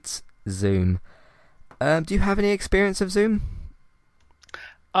 Still beats Zoom. Do you have any experience of Zoom?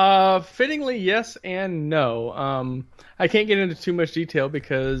 Fittingly, yes and no. I can't get into too much detail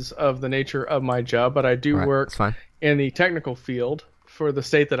because of the nature of my job, but I do work in the technical field for the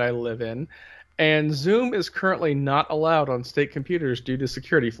state that I live in. And Zoom is currently not allowed on state computers due to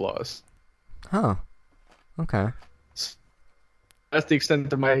security flaws. Oh, okay. That's the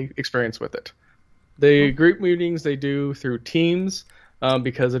extent of my experience with it. The group meetings they do through Teams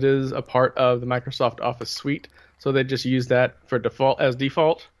because it is a part of the Microsoft Office suite. So they just use that for default.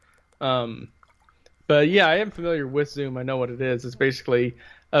 But yeah, I am familiar with Zoom. I know what it is. It's basically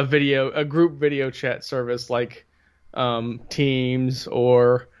a group video chat service like Teams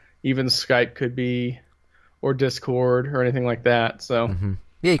or even Skype could be, or Discord or anything like that. So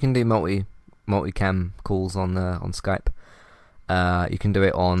yeah, you can do multicam calls on Skype. You can do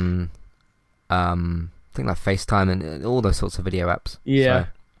it on, I think like FaceTime and all those sorts of video apps. Yeah, so.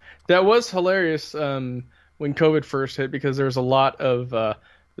 That was hilarious when COVID first hit because there was a lot of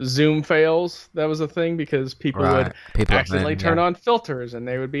Zoom fails. That was a thing because people would accidentally turn on filters and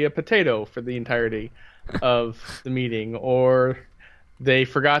they would be a potato for the entirety of the meeting, or they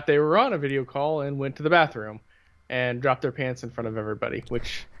forgot they were on a video call and went to the bathroom and dropped their pants in front of everybody,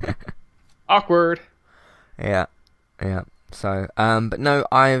 which awkward. Yeah. So, but no,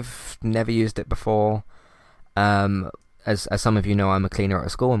 I've never used it before. As some of you know, I'm a cleaner at a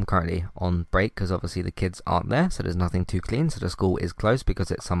school. I'm currently on break because obviously the kids aren't there, so there's nothing to clean. So the school is closed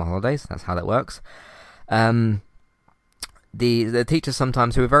because it's summer holidays. That's how that works. The teachers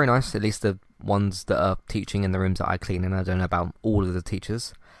sometimes, who are very nice, at least the ones that are teaching in the rooms that I clean, and I don't know about all of the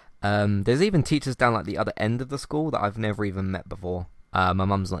teachers. There's even teachers down like the other end of the school that I've never even met before. My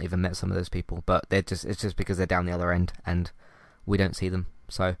mum's not even met some of those people, but it's just because they're down the other end and we don't see them.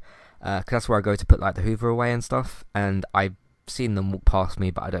 So, 'cause that's where I go to put like the Hoover away and stuff, and I've seen them walk past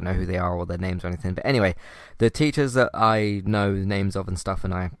me, but I don't know who they are or their names or anything. But anyway, the teachers that I know the names of and stuff,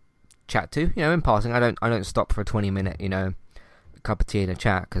 and I chat to, in passing. I don't stop for a 20-minute, cup of tea and a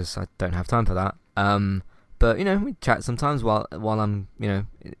chat because I don't have time for that. But we chat sometimes while I'm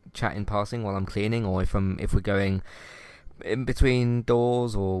chatting passing while I'm cleaning, or if we're going in between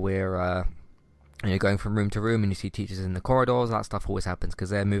doors, or we're going from room to room and you see teachers in the corridors. That stuff always happens because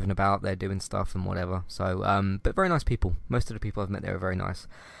they're moving about, they're doing stuff and whatever. So but very nice people. Most of the people I've met there are very nice.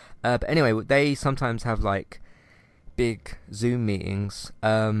 But anyway, they sometimes have like big Zoom meetings,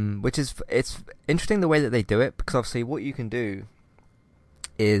 which it's interesting the way that they do it, because obviously what you can do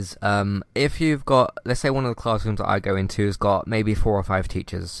is if you've got, let's say one of the classrooms that I go into has got maybe 4 or 5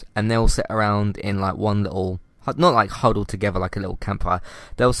 teachers, and they'll sit around in like one little, not like huddled together like a little campfire.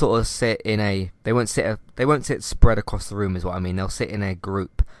 They'll sort of sit in they won't sit spread across the room is what I mean. They'll sit in a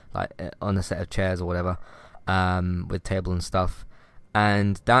group, like on a set of chairs or whatever, with table and stuff.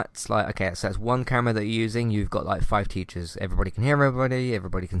 And that's like, okay, so that's one camera that you're using. You've got like 5 teachers. Everybody can hear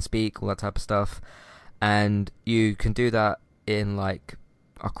everybody can speak, all that type of stuff. And you can do that in like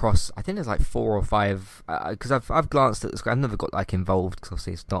across, I think there's like 4 or 5, because I've glanced at the screen. I've never got like involved because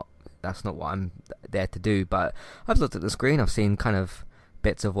obviously that's not what I'm there to do, but I've looked at the screen, I've seen kind of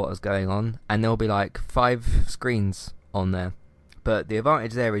bits of what is going on, and there'll be like 5 screens on there. But the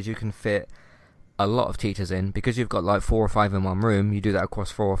advantage there is you can fit a lot of teachers in, because you've got like 4 or 5 in one room. You do that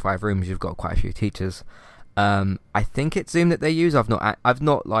across 4 or 5 rooms, you've got quite a few teachers. I think it's Zoom that they use. I've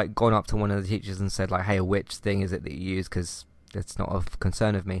not like gone up to one of the teachers and said like, hey, which thing is it that you use, because it's not of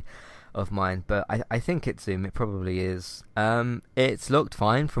concern of mine, but I think it's Zoom. It probably is. It's looked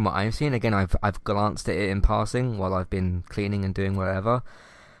fine from what I've seen. Again, I've glanced at it in passing while I've been cleaning and doing whatever.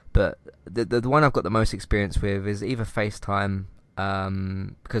 But the one I've got the most experience with is either FaceTime,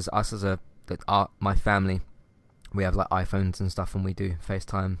 because us as my family, we have like iPhones and stuff, and we do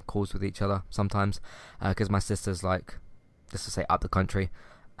FaceTime calls with each other sometimes, because my sister's like, let's just say, up the country,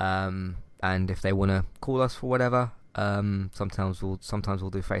 and if they want to call us for whatever, sometimes we'll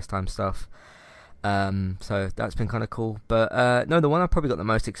do FaceTime stuff. So that's been kind of cool. But no, the one I've probably got the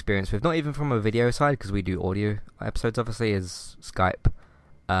most experience with, not even from a video side, because we do audio episodes obviously, is Skype.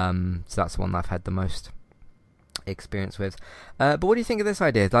 So that's the one I've had the most experience with. But what do you think of this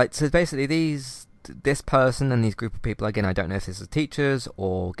idea? Like, so basically this person and these group of people, again, I don't know if this is teachers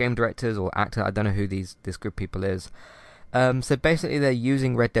or game directors or actors, I don't know who this group of people is. So basically they're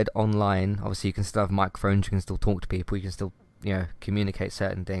using Red Dead Online. Obviously you can still have microphones, you can still talk to people, you can still communicate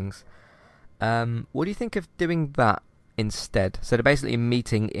certain things. What do you think of doing that instead? So they're basically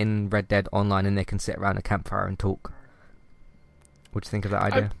meeting in Red Dead Online, and they can sit around a campfire and talk. What do you think of that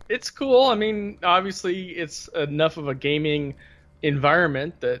idea? It's cool. I mean, obviously it's enough of a gaming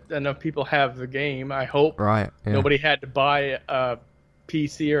environment that enough people have the game. I hope nobody had to buy a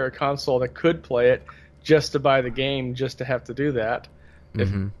PC or a console that could play it just to buy the game, just to have to do that.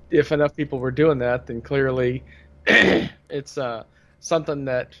 If enough people were doing that, then clearly it's something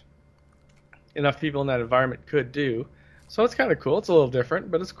that enough people in that environment could do. So it's kind of cool. It's a little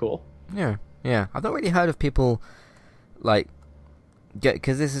different, but it's cool. Yeah. I've not really heard of people like,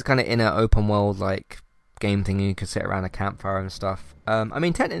 because this is kind of in an open world like game thing. You could sit around a campfire and stuff. I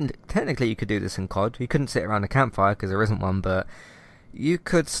mean, technically you could do this in COD. You couldn't sit around a campfire because there isn't one, but you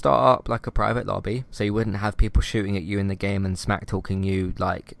could start up like a private lobby, so you wouldn't have people shooting at you in the game and smack talking you.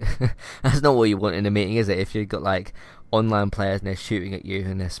 Like, that's not what you want in a meeting, is it? If you've got like online players and they're shooting at you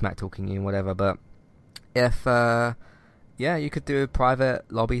and they're smack talking you and whatever. But if you could do a private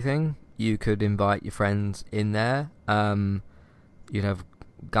lobby thing. You could invite your friends in there. You'd have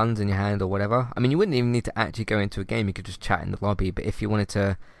guns in your hand or whatever. I mean, you wouldn't even need to actually go into a game. You could just chat in the lobby. But if you wanted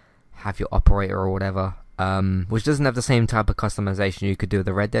to have your operator or whatever, which doesn't have the same type of customization you could do with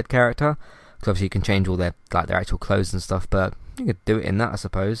the Red Dead character, because obviously you can change all their actual clothes and stuff, but you could do it in that, I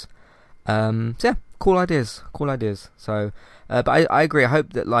suppose. So yeah, cool ideas. So, but I agree. I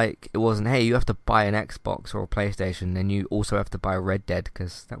hope that like it wasn't, hey, you have to buy an Xbox or a PlayStation, and you also have to buy Red Dead,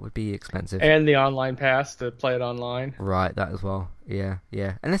 because that would be expensive. And the online pass to play it online. Right, that as well. Yeah.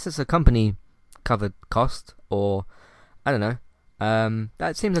 Unless it's a company covered cost, or I don't know.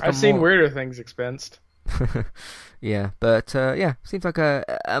 That seems like I've seen weirder things expensed. Yeah, but seems like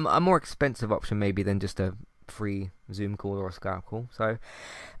a more expensive option maybe than just a free Zoom call or a Skype call. So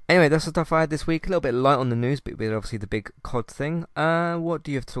anyway, that's the stuff I had this week. A little bit light on the news, but obviously the big COD thing. What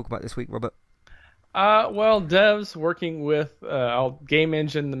do you have to talk about this week, Robert? Well, devs working with Game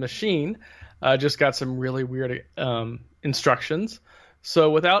Engine The Machine just got some really weird instructions.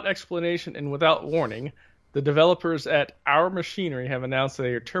 So without explanation and without warning, the developers at Our Machinery have announced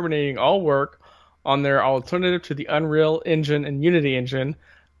they are terminating all work on their alternative to the Unreal Engine and Unity Engine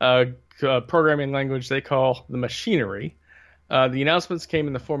programming language they call the Machinery. The announcements came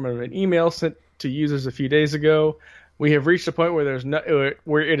in the form of an email sent to users a few days ago. We have reached a point where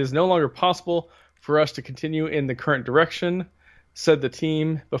where it is no longer possible for us to continue in the current direction, said the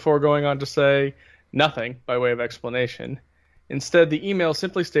team, before going on to say nothing by way of explanation. Instead, the email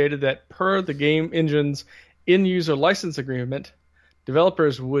simply stated that per the game engine's in-user license agreement,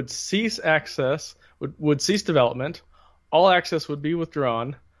 developers would cease development, all access would be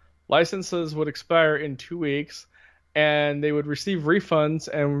withdrawn, licenses would expire in 2 weeks, and they would receive refunds,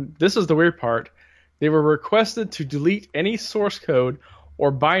 and this is the weird part, they were requested to delete any source code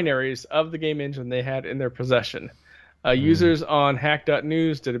or binaries of the game engine they had in their possession. Users on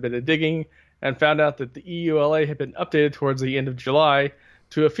hack.news did a bit of digging and found out that the EULA had been updated towards the end of July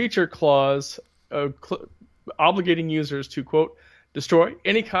to a feature clause obligating users to, quote, destroy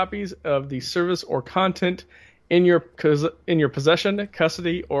any copies of the service or content in your possession,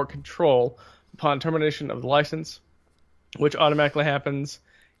 custody, or control upon termination of the license, which automatically happens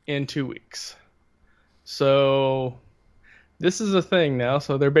in 2 weeks. So this is a thing now.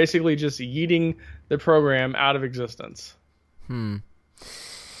 So they're basically just yeeting the program out of existence.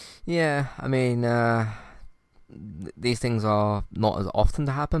 Yeah, I mean, these things are not as often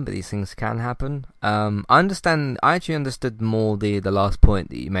to happen, but these things can happen. I actually understood more the last point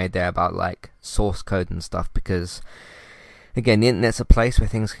that you made there about like source code and stuff, because again, the internet's a place where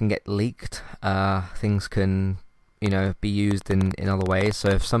things can get leaked, things can, be used in other ways. So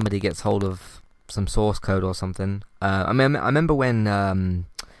if somebody gets hold of some source code or something, I remember when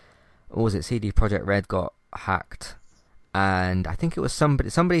what was it, CD Projekt Red got hacked, and I think it was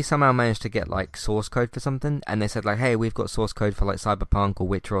somebody somehow managed to get like source code for something, and they said like, hey, we've got source code for like Cyberpunk or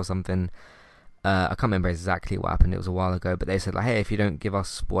Witcher or something. I can't remember exactly what happened, it was a while ago, but they said like, hey, if you don't give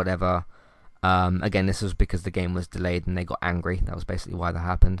us whatever, again, this was because the game was delayed and they got angry. That was basically why that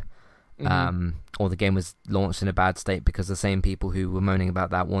happened. Or the game was launched in a bad state because the same people who were moaning about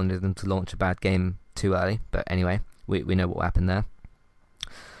that wanted them to launch a bad game too early. But anyway, we know what happened there.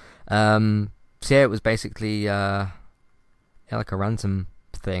 So yeah, it was basically like a ransom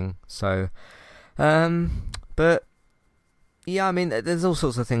thing. So, but yeah, I mean, there's all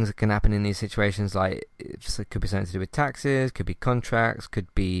sorts of things that can happen in these situations. Like it could be something to do with taxes, could be contracts,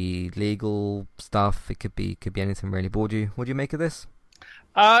 could be legal stuff. It could be anything really. What do you make of this?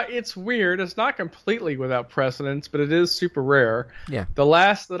 It's weird. It's not completely without precedence, but it is super rare. Yeah. The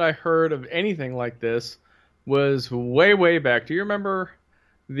last that I heard of anything like this was way, way back. Do you remember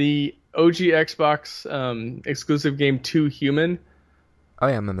the OG Xbox exclusive game 2 Human? Oh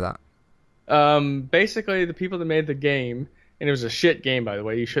yeah, I remember that. Basically, the people that made the game, and it was a shit game, by the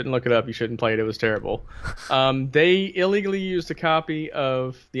way. You shouldn't look it up. You shouldn't play it. It was terrible. They illegally used a copy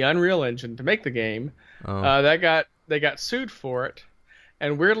of the Unreal Engine to make the game. Oh. They got sued for it.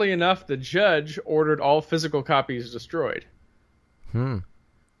 And weirdly enough, the judge ordered all physical copies destroyed. And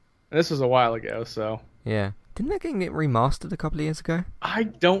this was a while ago, so... Yeah. Didn't that game get remastered a couple of years ago? I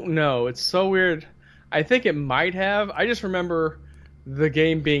don't know. It's so weird. I think it might have. I just remember the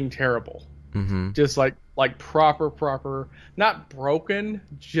game being terrible. Mm-hmm. Just like proper, not broken,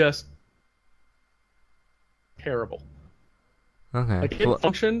 just terrible. Okay. Like it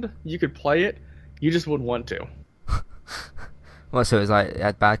functioned, you could play it, you just wouldn't want to. Well, so it was like it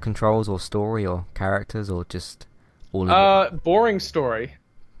had bad controls or story or characters or just all of it? Boring story.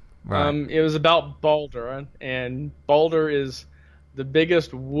 Right. It was about Baldur, and Baldur is the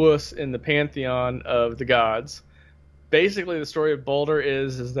biggest wuss in the pantheon of the gods. Basically, the story of Baldur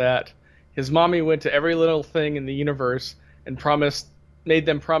is that his mommy went to every little thing in the universe and made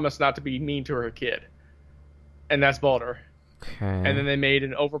them promise not to be mean to her kid. And that's Baldur. Okay. And then they made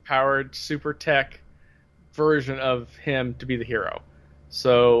an overpowered super tech version of him to be the hero.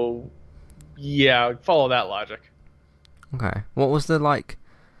 So, yeah, follow that logic. Okay. What was the,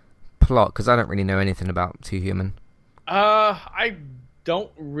 plot? Because I don't really know anything about 2 Human. I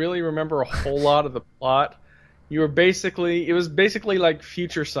don't really remember a whole lot of the plot. It was basically like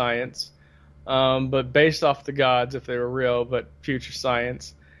future science, but based off the gods if they were real, but future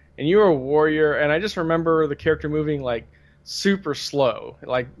science. And you were a warrior, and I just remember the character moving super slow,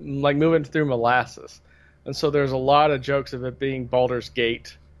 like moving through molasses. And so there's a lot of jokes of it being Baldur's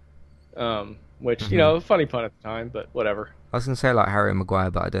Gate, which, funny pun at the time, but whatever. I was going to say Harry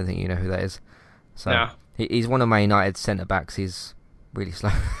Maguire, but I don't think you know who that is. So no. He's one of my United centre-backs. He's really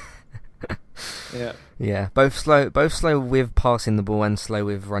slow. Yeah. Yeah, both slow with passing the ball and slow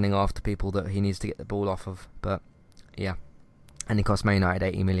with running after people that he needs to get the ball off of. But yeah, and he cost Man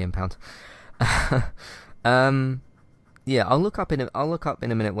United £80 million. Yeah, I'll look up in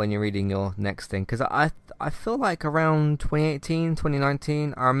a minute when you're reading your next thing, because I feel like around 2018,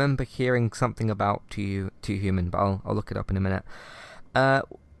 2019, I remember hearing something about Too Human, but I'll look it up in a minute.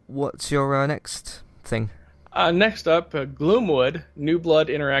 What's your next thing? Next up, Gloomwood, New Blood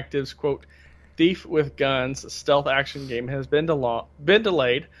Interactive's quote, Thief with Guns stealth action game has been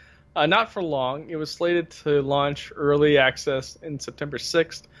delayed. Not for long. It was slated to launch early access in September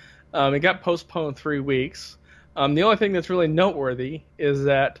 6th. It got postponed 3 weeks. The only thing that's really noteworthy is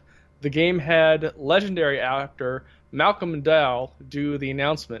that the game had legendary actor Malcolm McDowell do the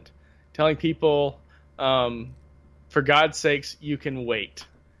announcement, telling people, for God's sakes, you can wait,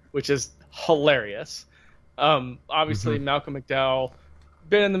 which is hilarious. Obviously, Malcolm McDowell,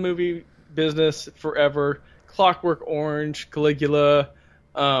 been in the movie business forever. Clockwork Orange, Caligula,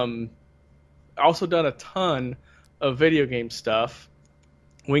 also done a ton of video game stuff.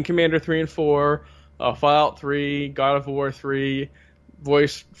 Wing Commander 3 and 4, Fallout 3, God of War 3,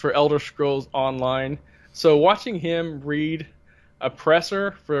 voice for Elder Scrolls Online. So watching him read a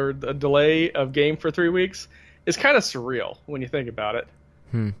presser for the delay of game for 3 weeks is kind of surreal when you think about it.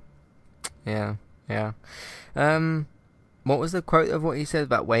 Yeah. What was the quote of what he said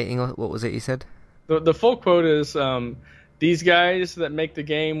about waiting? Or what was it he said? The full quote is, these guys that make the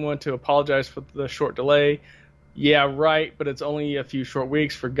game want to apologize for the short delay. Yeah, right, but it's only a few short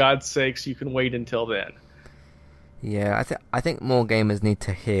weeks. For God's sakes, you can wait until then. Yeah, I think more gamers need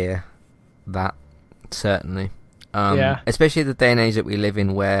to hear that, certainly. Yeah. Especially the day and age that we live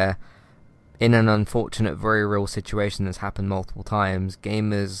in, where, in an unfortunate, very real situation that's happened multiple times,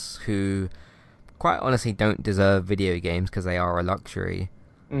 gamers who, quite honestly, don't deserve video games because they are a luxury,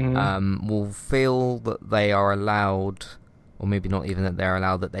 will feel that they are allowed, or maybe not even that they're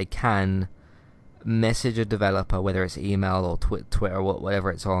allowed, that they can message a developer, whether it's email or Twitter or whatever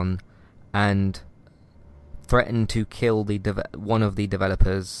it's on, and threaten to kill one of the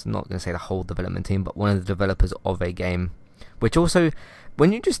developers, not going to say the whole development team, but one of the developers of a game. Which also,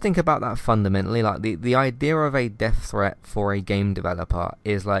 when you just think about that fundamentally, like the idea of a death threat for a game developer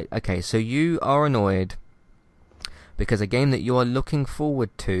is like, okay, so you are annoyed because a game that you are looking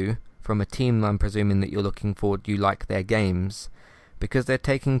forward to from a team, I'm presuming that you're looking forward, you like their games, because they're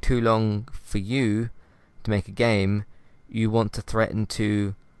taking too long for you to make a game, you want to threaten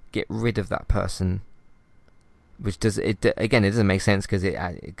to get rid of that person. Which it doesn't make sense because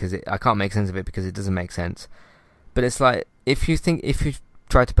I can't make sense of it because it doesn't make sense. But it's like, if you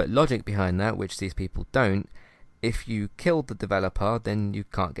try to put logic behind that, which these people don't, if you killed the developer, then you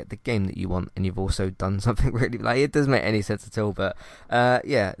can't get the game that you want, and you've also done something really, like, it doesn't make any sense at all. But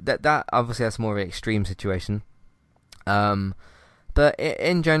yeah, that obviously that's more of an extreme situation. But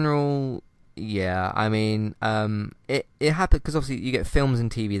in general, yeah, I mean, it happens because obviously you get films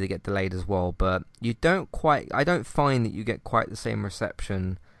and TV that get delayed as well, but I don't find that you get quite the same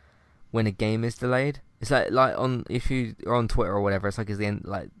reception when a game is delayed. It's like if you are on Twitter or whatever, it's like it's the end,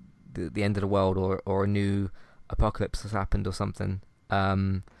 like the end of the world, or a new apocalypse has happened or something.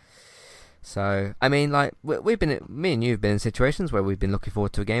 So I mean, like me and you have been in situations where we've been looking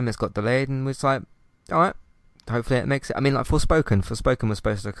forward to a game that's got delayed, and it's like, all right, hopefully it makes it. I mean, like Forspoken was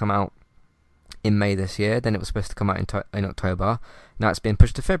supposed to come out in May this year, then it was supposed to come out in October. Now it's been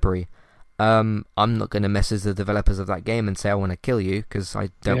pushed to February. I'm not going to message the developers of that game and say I want to kill you, because I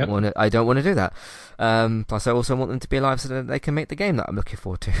don't want to. I don't want to do that. Plus, I also want them to be alive so that they can make the game that I'm looking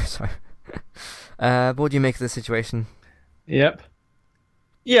forward to. So, what do you make of the situation? Yep.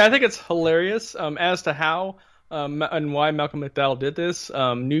 Yeah, I think it's hilarious. As to how and why Malcolm McDowell did this,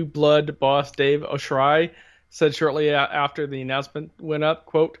 New Blood boss Dave Oshry said shortly after the announcement went up,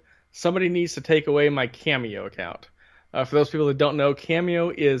 quote, "Somebody needs to take away my Cameo account." For those people that don't know, Cameo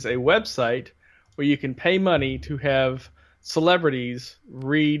is a website where you can pay money to have celebrities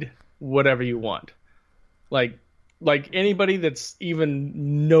read whatever you want. Like anybody that's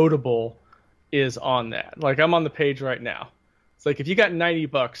even notable is on that. Like, I'm on the page right now. It's like, if you got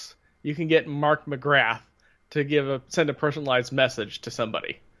 $90, you can get Mark McGrath to send a personalized message to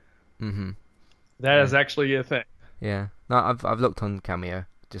somebody. Mm-hmm. That is actually a thing. Yeah. No, I've looked on Cameo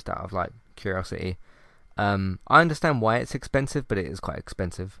just out of like curiosity. I understand why it's expensive, but it is quite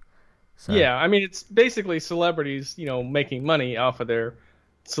expensive. So. Yeah, I mean, it's basically celebrities, making money off of their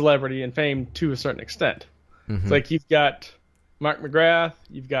celebrity and fame to a certain extent. Mm-hmm. It's like, you've got Mark McGrath,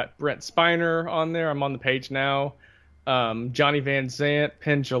 you've got Brent Spiner on there. I'm on the page now. Johnny Van Zant,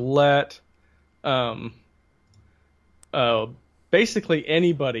 Penn Jillette, basically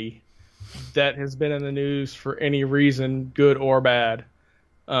anybody that has been in the news for any reason, good or bad,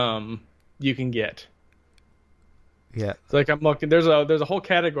 you can get. Yeah. It's like I'm looking. There's a whole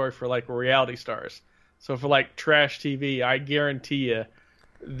category for like reality stars. So for like trash TV, I guarantee you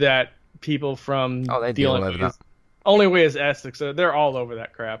that people from Oh, they'd the be all over that. only way is Essex, so they're all over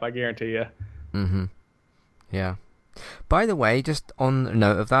that crap. I guarantee you. Mm-hmm. Yeah. By the way, just on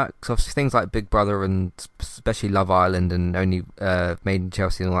note of that, because obviously things like Big Brother and especially Love Island and Only Made in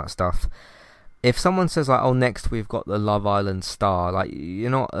Chelsea and all that stuff, if someone says like, oh, next we've got the Love Island star, like, you're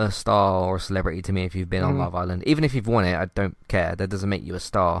not a star or a celebrity to me if you've been on Love Island. Even if you've won it, I don't care. That doesn't make you a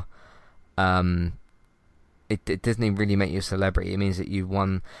star. It doesn't even really make you a celebrity. It means that you've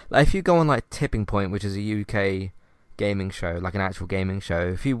won. Like, if you go on like Tipping Point, which is a UK gaming show, like an actual gaming show,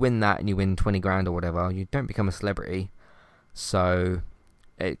 if you win that and you win 20 grand or whatever, you don't become a celebrity. So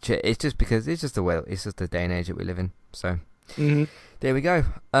it's just because it's just the day and age that we live in. So there we go.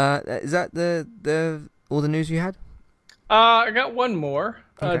 Is that the all the news you had? I got one more.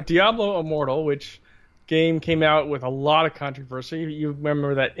 Okay. Diablo Immortal, which game came out with a lot of controversy. You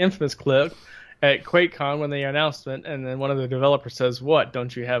remember that infamous clip at QuakeCon when they announced it, and then one of the developers says, "What?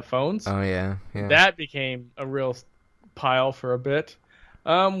 Don't you have phones?" Oh yeah. That became a real pile for a bit.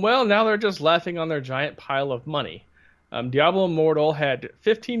 Well, now they're just laughing on their giant pile of money. Diablo Immortal had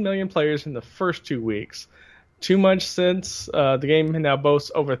 15 million players in the first 2 weeks. 2 months since, the game now boasts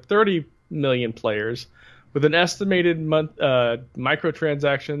over 30 million players, with an estimated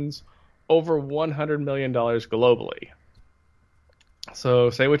microtransactions over $100 million globally. So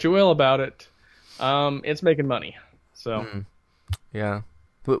say what you will about it, it's making money. So yeah.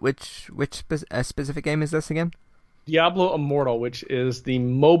 Which specific game is this again? Diablo Immortal, which is the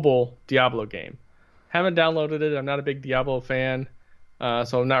mobile Diablo game. Haven't downloaded it. I'm not a big Diablo fan,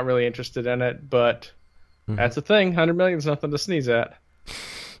 so I'm not really interested in it. But that's the thing. 100 million is nothing to sneeze at.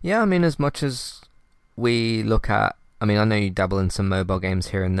 Yeah, I mean, as much as we look at, I mean, I know you dabble in some mobile games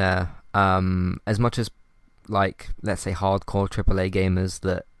here and there. As much as, like, let's say hardcore AAA gamers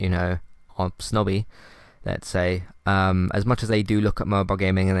that, you know, are snobby, let's say, as much as they do look at mobile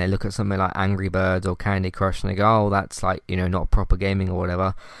gaming and they look at something like Angry Birds or Candy Crush and they go, oh, that's like, you know, not proper gaming or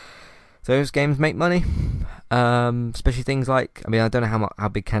whatever. Those games make money, especially things like, I mean, I don't know how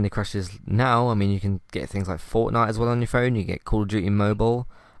big Candy Crush is now. I mean, you can get things like Fortnite as well on your phone. You get Call of Duty Mobile.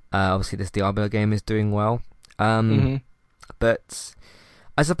 Obviously, this Diablo game is doing well. But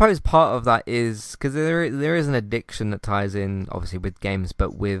I suppose part of that is because there is an addiction that ties in, obviously, with games,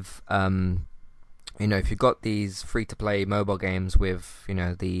 but with, you know, if you've got these free-to-play mobile games with, you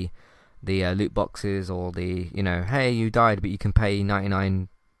know, the loot boxes or the, you know, hey, you died, but you can pay 99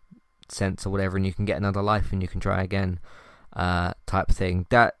 cents or whatever and you can get another life and you can try again, type thing,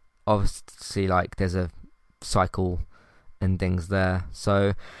 that obviously, like, there's a cycle and things there. So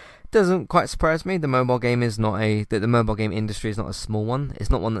it doesn't quite surprise me. The mobile game industry is not a small one. It's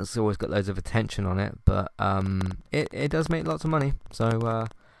not one that's always got loads of attention on it, but it does make lots of money. So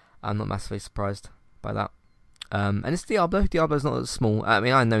I'm not massively surprised by that. And it's Diablo. Diablo's not small. I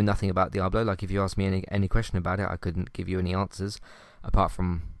mean, I know nothing about Diablo. Like, if you ask me any question about it, I couldn't give you any answers apart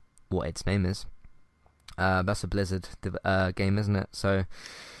from what its name is. That's a Blizzard game, isn't it? So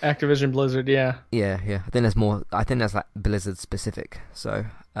Activision Blizzard, yeah. Yeah. I think there's more. I think that's like Blizzard specific. So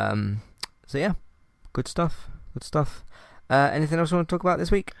yeah, good stuff. Anything else you want to talk about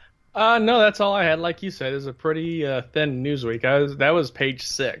this week? No, that's all I had. Like you said, it's a pretty thin news week. That was page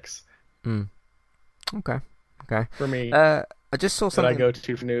 6. Okay. For me, I just saw something that I go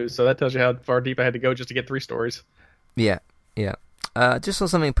to for news, so that tells you how far deep I had to go just to get 3 stories. Yeah. Just saw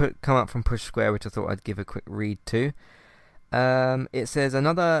something come up from Push Square, which I thought I'd give a quick read to. It says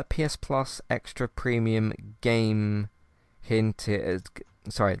another PS Plus extra premium game hinted.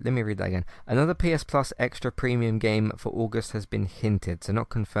 Sorry, let me read that again. Another PS Plus extra premium game for August has been hinted, so not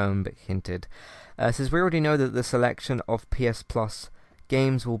confirmed but hinted. It says we already know that the selection of PS Plus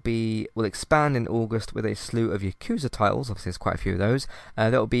games will expand in August with a slew of Yakuza titles. Obviously, there's quite a few of those.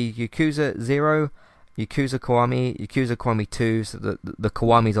 That will be Yakuza 0. Yakuza Kiwami 2, so the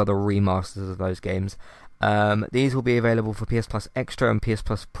Kiwamis are the remasters of those games. These will be available for PS Plus Extra and PS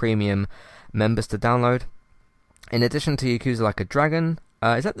Plus Premium members to download. In addition to Yakuza Like a Dragon,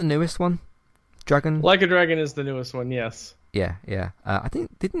 is that the newest one? Dragon? Like a Dragon is the newest one, yes. Yeah. I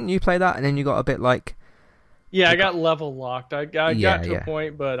think, didn't you play that and then you got a bit like... Yeah, I got level locked. I got to a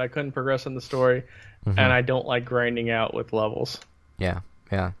point, but I couldn't progress in the story, and I don't like grinding out with levels. Yeah.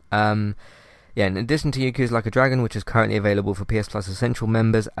 In addition to Yakuza Like a Dragon, which is currently available for PS Plus Essential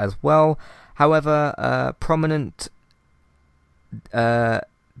members as well. However, prominent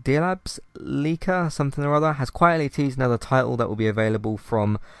Dialabs leaker, something or other, has quietly teased another title that will be available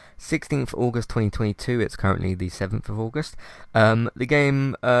from 16th August 2022. It's currently the 7th of August. The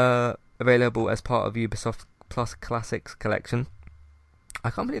game available as part of Ubisoft Plus Classics collection.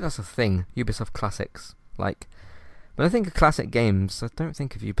 I can't believe that's a thing, Ubisoft Classics. Like, when I think of classic games, I don't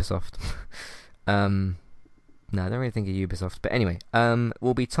think of Ubisoft. No, I don't really think of Ubisoft. But anyway,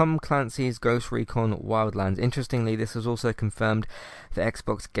 will be Tom Clancy's Ghost Recon Wildlands. Interestingly, this was also confirmed for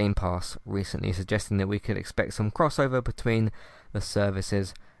Xbox Game Pass recently, suggesting that we could expect some crossover between the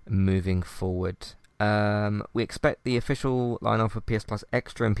services moving forward. We expect the official lineup of PS Plus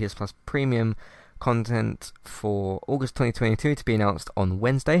Extra and PS Plus Premium content for August 2022 to be announced on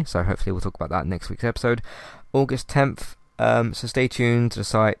Wednesday, so hopefully we'll talk about that in next week's episode. August 10th, so stay tuned to the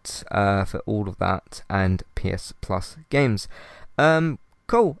site for all of that and PS Plus games.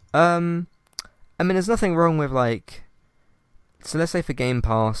 Cool. I mean, there's nothing wrong with, like, so let's say for Game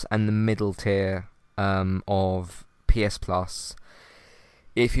Pass and the middle tier of PS Plus,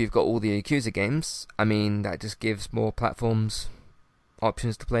 if you've got all the Yakuza games, I mean, that just gives more platforms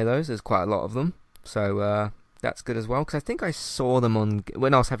options to play those. There's quite a lot of them, so that's good as well, because I think I saw them on,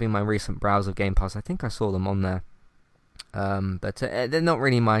 when I was having my recent browse of Game Pass, I think I saw them on there. But they're not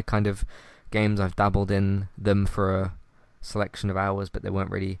really my kind of games. I've dabbled in them for a selection of hours, but they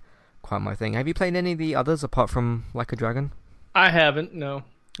weren't really quite my thing. Have you played any of the others apart from Like a Dragon? I haven't, no.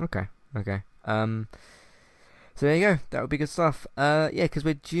 Okay. So there you go. That would be good stuff. Yeah, because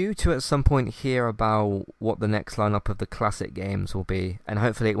we're due to at some point hear about what the next lineup of the classic games will be, and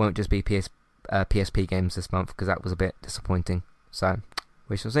hopefully it won't just be PSP games this month, because that was a bit disappointing. So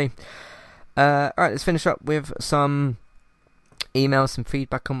we shall see. Alright, let's finish up with some emails, some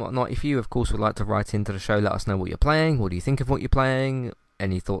feedback and whatnot. If you, of course, would like to write into the show, let us know what you're playing. What do you think of what you're playing?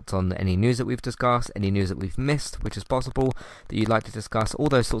 Any thoughts on any news that we've discussed? Any news that we've missed, which is possible, that you'd like to discuss? All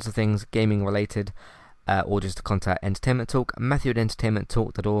those sorts of things, gaming related, or just to contact Entertainment Talk. Matthew at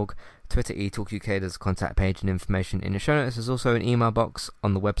entertainmenttalk.org. Twitter eTalkUK, there's a contact page and information in the show notes. There's also an email box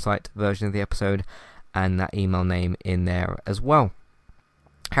on the website version of the episode, and that email name in there as well.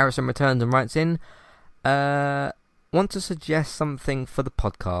 Harrison returns and writes in, want to suggest something for the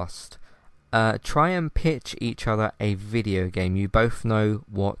podcast. Try and pitch each other a video game. You both know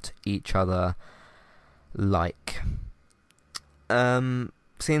what each other like.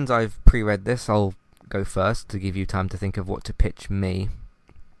 Since I've pre-read this, I'll go first to give you time to think of what to pitch me.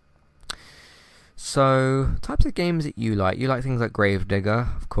 So, types of games that you like. You like things like Gravedigger,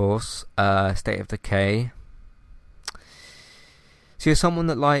 of course. State of Decay. So you're someone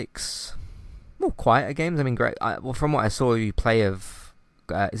that likes more quieter games. I mean, well, from what I saw you play of,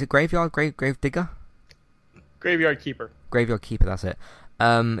 is it Gravedigger? Graveyard Keeper. Graveyard Keeper, that's it.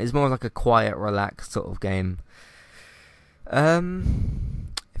 It's more like a quiet, relaxed sort of game.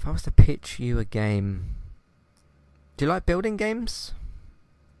 If I was to pitch you a game, do you like building games?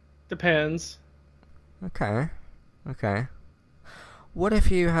 Depends. Okay. What if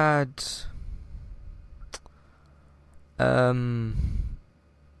you had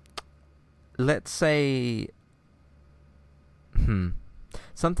let's say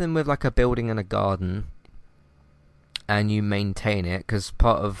something with like a building and a garden, and you maintain it, because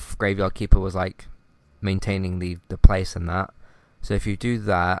part of Graveyard Keeper was like maintaining the place and that. So if you do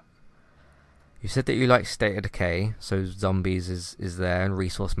that, you said that you like State of Decay, so zombies is there, and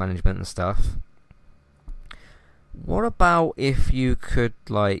resource management and stuff. What about if you could,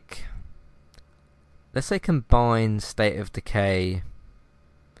 like, let's say combine State of Decay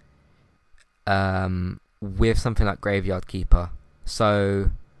with something like Graveyard Keeper.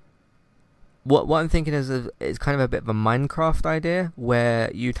 So what I'm thinking is kind of a bit of a Minecraft idea, where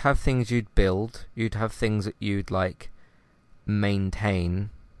you'd have things you'd build, you'd have things that you'd like maintain,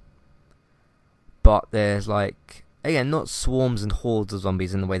 but there's like, again, not swarms and hordes of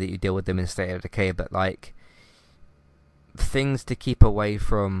zombies in the way that you deal with them in State of Decay, but like things to keep away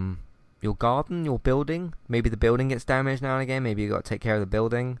from your garden, your building. Maybe the building gets damaged now and again, maybe you got to take care of the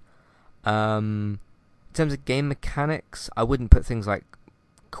building. In terms of game mechanics, I wouldn't put things like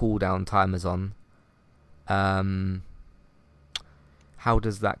cooldown timers on. How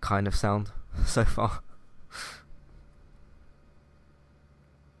does that kind of sound so far?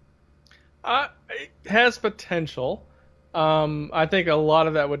 It has potential. I think a lot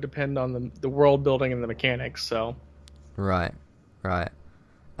of that would depend on the world building and the mechanics. So, right.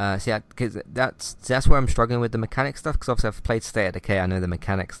 See, because that's where I'm struggling with the mechanics stuff. Because obviously I've played State of Decay, I know the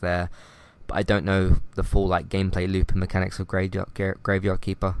mechanics there, but I don't know the full like gameplay loop and mechanics of Graveyard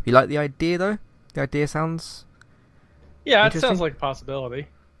Keeper. You like the idea though? The idea sounds. Yeah, it sounds like a possibility.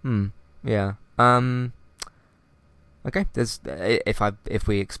 Yeah. Okay. If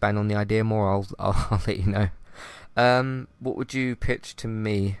we expand on the idea more, I'll let you know. What would you pitch to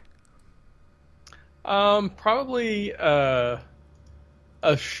me? Probably a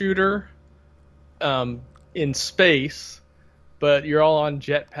shooter in space, but you're all on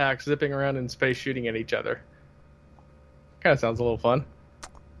jetpacks zipping around in space shooting at each other. Kind of sounds a little fun.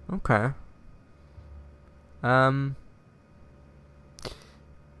 Okay. Um.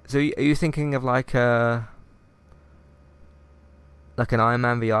 So are you thinking of like an Iron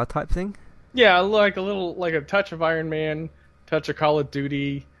Man VR type thing? Yeah, like a little like a touch of Iron Man, touch of Call of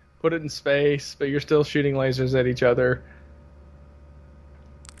Duty, put it in space, but you're still shooting lasers at each other.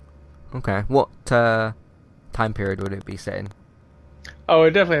 Okay. What time period would it be set in? Oh,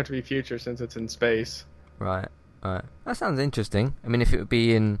 it definitely have to be future since it's in space. Right. Right. That sounds interesting. I mean, if it would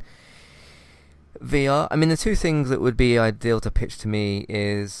be in VR, I mean, the two things that would be ideal to pitch to me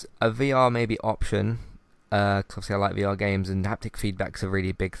is a VR maybe option. 'Cause obviously I like VR games and haptic feedback's a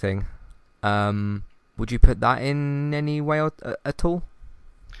really big thing. Would you put that in any way at all?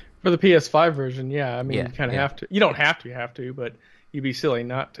 For the PS5 version, yeah. I mean, Yeah. you kind of Yeah. have to. You don't have to, but you'd be silly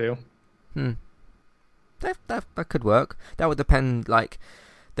not to. Hmm. That could work. That would depend. Like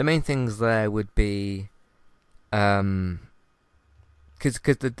the main things there would be, because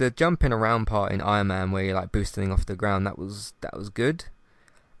the jumping around part in Iron Man where you're like boosting off the ground, that was good.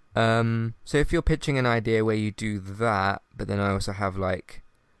 So if you're pitching an idea where you do that, but then I also have like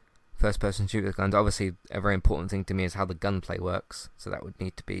first person shooter guns, obviously a very important thing to me is how the gunplay works. So that would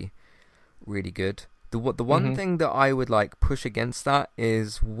need to be really good. The one Hmm. thing that I would like push against that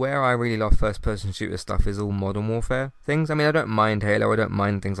is where I really love first person shooter stuff is all Modern Warfare things. I mean, I don't mind Halo, I don't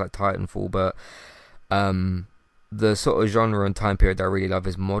mind things like Titanfall, but the sort of genre and time period that I really love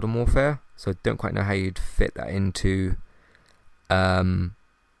is Modern Warfare. So I don't quite know how you'd fit that into um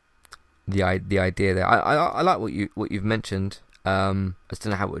the idea there. I like what you've mentioned. I just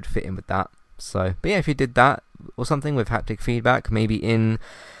don't know how it would fit in with that. So, but yeah, if you did that or something with haptic feedback, maybe in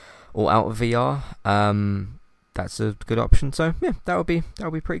or out of VR, that's a good option. So yeah, that would be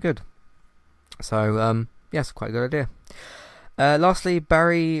pretty good. So yes, quite a good idea. Lastly,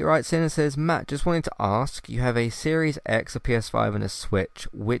 Barry writes in and says, Matt, just wanted to ask, you have a Series X, a PS5 and a Switch.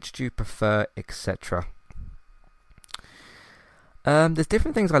 Which do you prefer, etc.? There's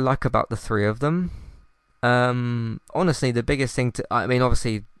different things I like about the three of them. Honestly, the biggest thing I mean,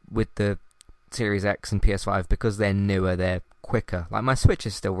 obviously, with the Series X and PS5, because they're newer, they're quicker. Like, my Switch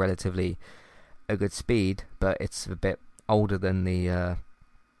is still relatively a good speed, but it's a bit older than I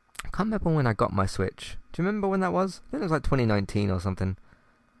can't remember when I got my Switch. Do you remember when that was? I think it was like 2019 or something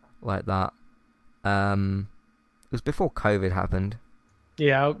like that. It was before COVID happened.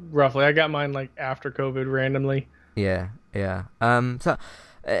 Yeah, roughly. I got mine like after COVID randomly. Yeah, yeah. So,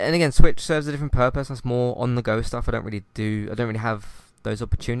 and again, Switch serves a different purpose. That's more on the go stuff. I don't really have those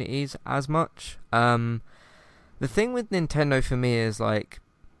opportunities as much. The thing with Nintendo for me is like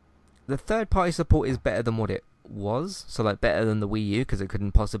the third party support is better than what it was. So like better than the Wii U because it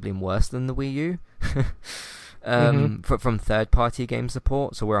couldn't possibly be worse than the Wii U. From third party game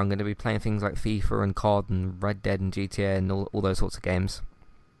support. So where I'm going to be playing things like FIFA and COD and Red Dead and GTA and all those sorts of games.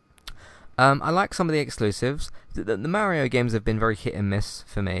 I like some of the exclusives. The Mario games have been very hit and miss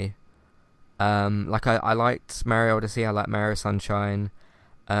for me. Like I liked Mario Odyssey. I like Mario Sunshine.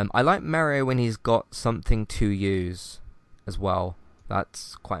 I like Mario when he's got something to use as well.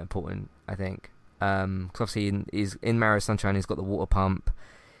 That's quite important, I think. Because obviously in Mario Sunshine he's got the water pump.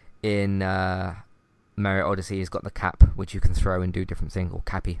 In Mario Odyssey he's got the cap, which you can throw and do different things, or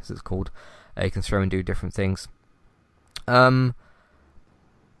cappy as it's called. You can throw and do different things.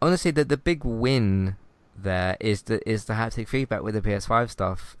 Honestly, the big win there is the haptic feedback with the PS5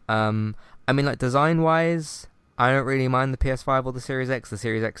 stuff. I mean, like design wise, I don't really mind the PS5 or the Series X. The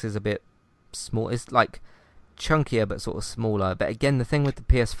Series X is a bit small. It's like chunkier but sort of smaller. But again, the thing with the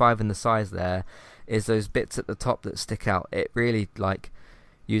PS5 and the size there is those bits at the top that stick out. It really like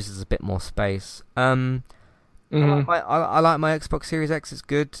uses a bit more space. I like my Xbox Series X. It's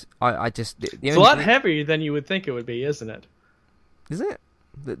good. I just It's a lot heavier than you would think it would be, isn't it? Is it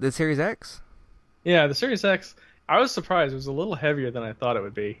the Series X? Yeah, the Series X. I was surprised. It was a little heavier than I thought it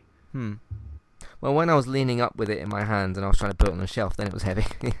would be. Well, when I was leaning up with it in my hands and I was trying to put it on the shelf, then it was heavy.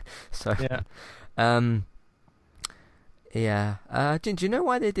 So, Yeah. yeah. Do you know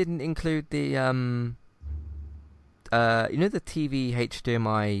why they didn't include the the TV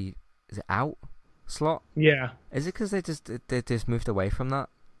HDMI is it out slot? Yeah. Is it because they just moved away from that?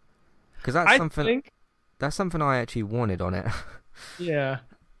 Because that's something I actually wanted on it. Yeah.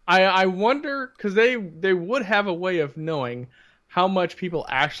 I wonder because they would have a way of knowing how much people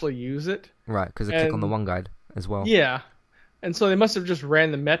actually use it. Right, because they click on the One Guide as well. Yeah. And so they must have just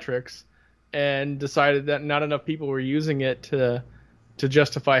ran the metrics and decided that not enough people were using it to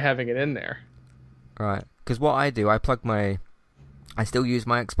justify having it in there. Right. Because what I do, I still use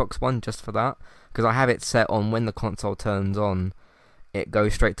my Xbox One just for that. Because I have it set on when the console turns on, it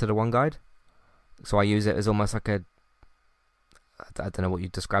goes straight to the One Guide. So I use it as almost like I don't know what you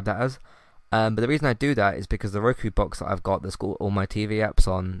describe that as. But the reason I do that is because the Roku box that I've got that's got all my TV apps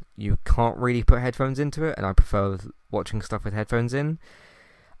on, you can't really put headphones into it, and I prefer watching stuff with headphones in.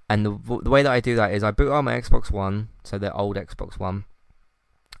 And the way that I do that is I boot up my Xbox One, so the old Xbox One.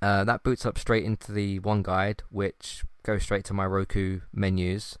 That boots up straight into the One Guide, which goes straight to my Roku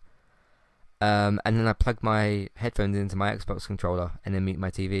menus. And then I plug my headphones into my Xbox controller and then mute my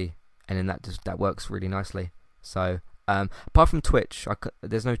TV, and then that works really nicely. So apart from Twitch,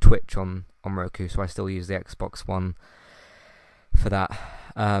 there's no Twitch on Roku, so I still use the Xbox One for that,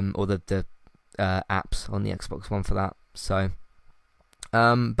 or the apps on the Xbox One for that. So,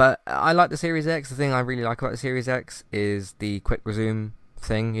 but I like the Series X. The thing I really like about the Series X is the quick resume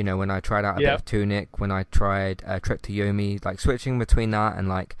thing. You know, when I tried out a bit of Tunic, when I tried Trek to Yomi, like switching between that and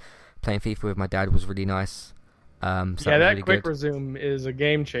like playing FIFA with my dad was really nice. So that really quick good. resume is a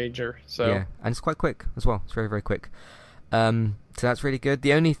game changer. So yeah, and it's quite quick as well. It's very, very quick. So that's really good.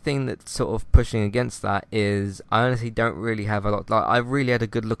 The only thing that's sort of pushing against that is I honestly don't really have a lot. Like, I really had a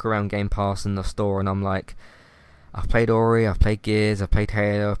good look around Game Pass in the store, and I'm like, I've played Ori, I've played Gears, I've played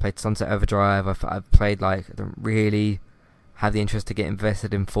Halo, I've played Sunset Overdrive, I've played, like, I don't really have the interest to get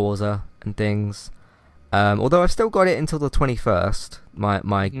invested in Forza and things. Although I've still got it until the 21st,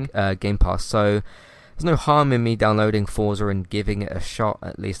 my Game Pass, so there's no harm in me downloading Forza and giving it a shot,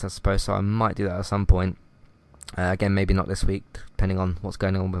 at least, I suppose, so I might do that at some point. Again, maybe not this week, depending on what's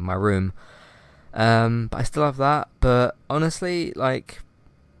going on with my room. But I still have that. But honestly, like,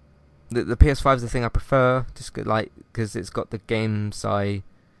 the PS5 is the thing I prefer, just like because it's got the games I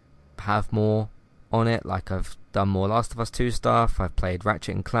have more on it. Like, I've done more Last of Us 2 stuff. I've played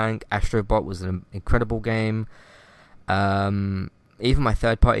Ratchet and Clank. Astro Bot was an incredible game. Even my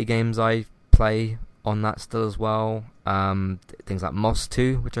third-party games I play on that still as well. Things like Moss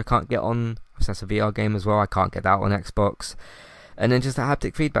 2, which I can't get on. That's a VR game as well. I can't get that on Xbox. And then just the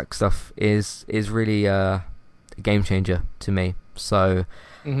haptic feedback stuff is really a game changer to me. So,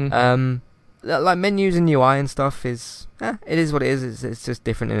 like menus and UI and stuff is, it is what it is. It's just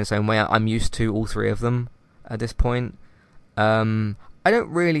different in its own way. I'm used to all three of them at this point. I don't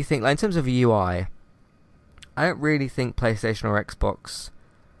really think, like in terms of UI, I don't really think PlayStation or Xbox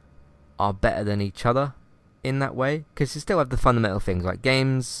are better than each other in that way, because you still have the fundamental things like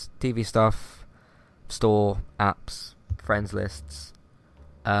games, TV stuff, store, apps, friends lists.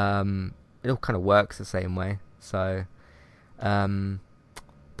 It all kind of works the same way. So,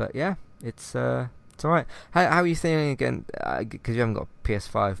 but yeah, it's alright. How are you feeling again? Because you haven't got a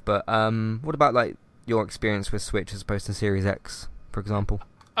PS5, but what about like your experience with Switch as opposed to Series X, for example?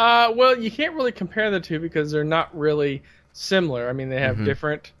 Well, you can't really compare the two because they're not really similar. I mean, they have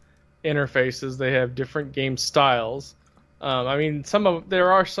different interfaces, they have different game styles. I mean,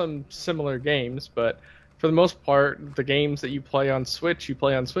 there are some similar games, but for the most part, the games that you play on Switch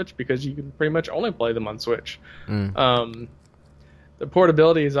because you can pretty much only play them on Switch. The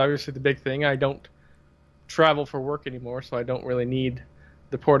portability is obviously the big thing. I don't travel for work anymore, so I don't really need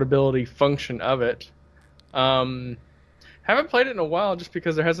the portability function of it. Haven't played it in a while just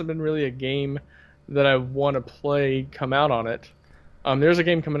because there hasn't been really a game that I want to play come out on it. There's a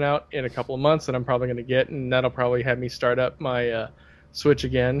game coming out in a couple of months that I'm probably going to get, and that'll probably have me start up my Switch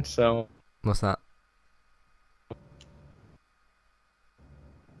again. So, what's that?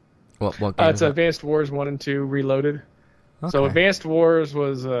 What game? It's Advanced Wars 1 and 2 Reloaded. Okay. So Advanced Wars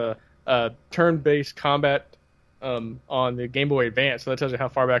was a turn-based combat on the Game Boy Advance, so that tells you how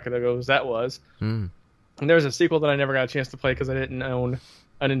far back ago that was. And there was a sequel that I never got a chance to play because I didn't own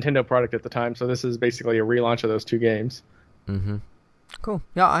a Nintendo product at the time, so this is basically a relaunch of those two games. Cool.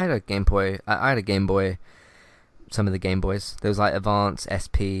 Yeah, I had a Game Boy. I had a Game Boy. Some of the Game Boys. There was like Advance,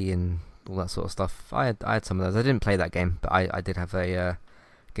 SP, and all that sort of stuff. I had some of those. I didn't play that game, but I did have a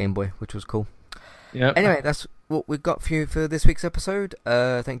Game Boy, which was cool. Yeah. Anyway, that's what we've got for you for this week's episode.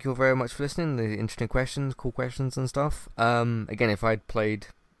 Thank you all very much for listening. The interesting questions, cool questions, and stuff. Again, if I'd played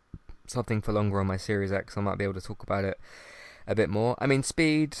something for longer on my Series X, I might be able to talk about it a bit more. I mean,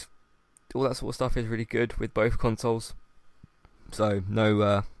 speed, all that sort of stuff is really good with both consoles. So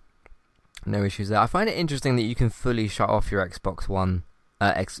no issues there. I find it interesting that you can fully shut off your Xbox One,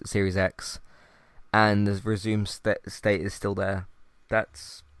 Series X, and the resume state is still there.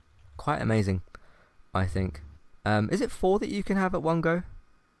 That's quite amazing, I think. Is it 4 that you can have at one go?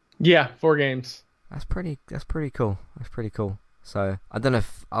 Yeah, 4 games. That's pretty cool. So I don't know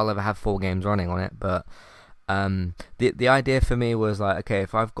if I'll ever have 4 games running on it, but the idea for me was like, okay,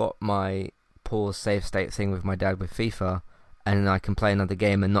 if I've got my pause save state thing with my dad with FIFA, and then I can play another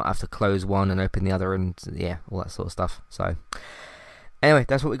game and not have to close one and open the other, and yeah, all that sort of stuff. So anyway,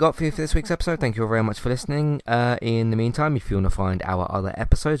 that's what we got for you for this week's episode. Thank you all very much for listening. In the meantime, if you want to find our other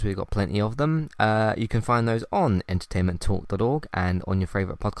episodes, we've got plenty of them. You can find those on entertainmenttalk.org and on your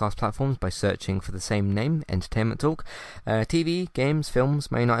favourite podcast platforms by searching for the same name, Entertainment Talk. TV, games,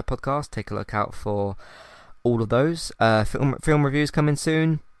 films, Man United podcast. Take a look out for all of those. Film reviews coming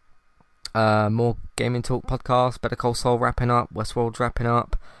soon. More Gaming Talk podcast. Better Call Saul wrapping up. Westworld's wrapping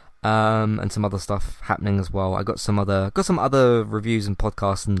up. And some other stuff happening as well. I got some other reviews and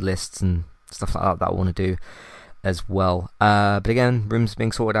podcasts and lists and stuff like that I want to do as well. But again, rooms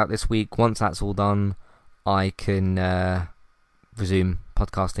being sorted out this week. Once that's all done, I can resume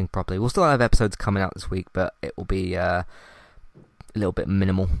podcasting properly. We'll still have episodes coming out this week, but it will be a little bit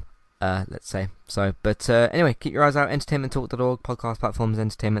minimal, let's say. So, but anyway, keep your eyes out. Entertainmenttalk.org, podcast platforms,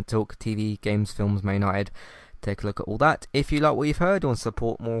 Entertainment Talk, TV, games, films, Man United. Take a look at all that. If you like what you've heard or want to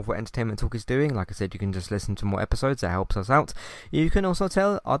support more of what Entertainment Talk is doing, like I said, you can just listen to more episodes. That helps us out. You can also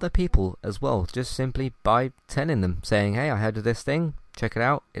tell other people as well, just simply by telling them, saying, hey, I heard of this thing, check it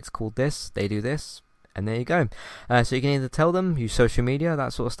out, it's called this, they do this, and there you go. So you can either tell them, use social media,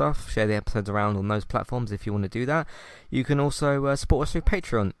 that sort of stuff, share the episodes around on those platforms if you want to do that. You can also support us through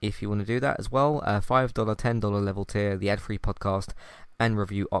Patreon if you want to do that as well. $5, $10 level tier, the ad-free podcast, and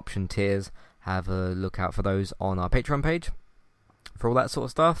review option tiers. Have a look out for those on our Patreon page for all that sort of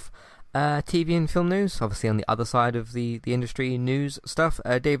stuff. TV and film news, obviously on the other side of the industry news stuff.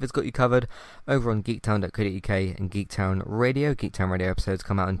 David's got you covered over on geektown.co.uk and Geektown Radio. Geektown Radio episodes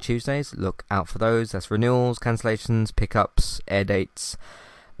come out on Tuesdays. Look out for those. That's renewals, cancellations, pickups, air dates,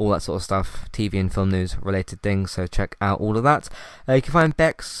 all that sort of stuff, TV and film news related things, so check out all of that. You can find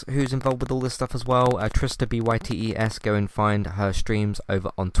Bex, who's involved with all this stuff as well, Trista BYTES. Go and find her streams over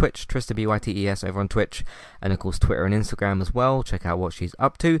on Twitch, Trista BYTES over on Twitch, and of course Twitter and Instagram as well. Check out what she's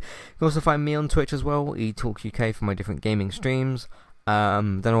up to. You can also find me on Twitch as well, eTalk UK, for my different gaming streams.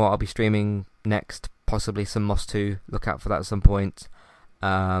 Don't know what I'll be streaming next, possibly some Moss 2, look out for that at some point.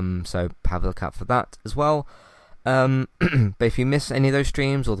 So have a look out for that as well. But if you miss any of those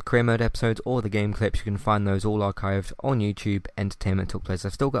streams or the career mode episodes or the game clips, you can find those all archived on YouTube, Entertainment Talk Plays.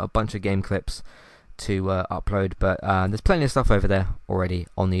 I've still got a bunch of game clips to upload, but there's plenty of stuff over there already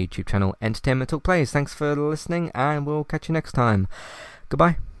on the YouTube channel, Entertainment Talk Plays. Thanks for listening, and we'll catch you next time.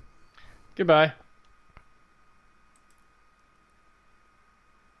 Goodbye. Goodbye.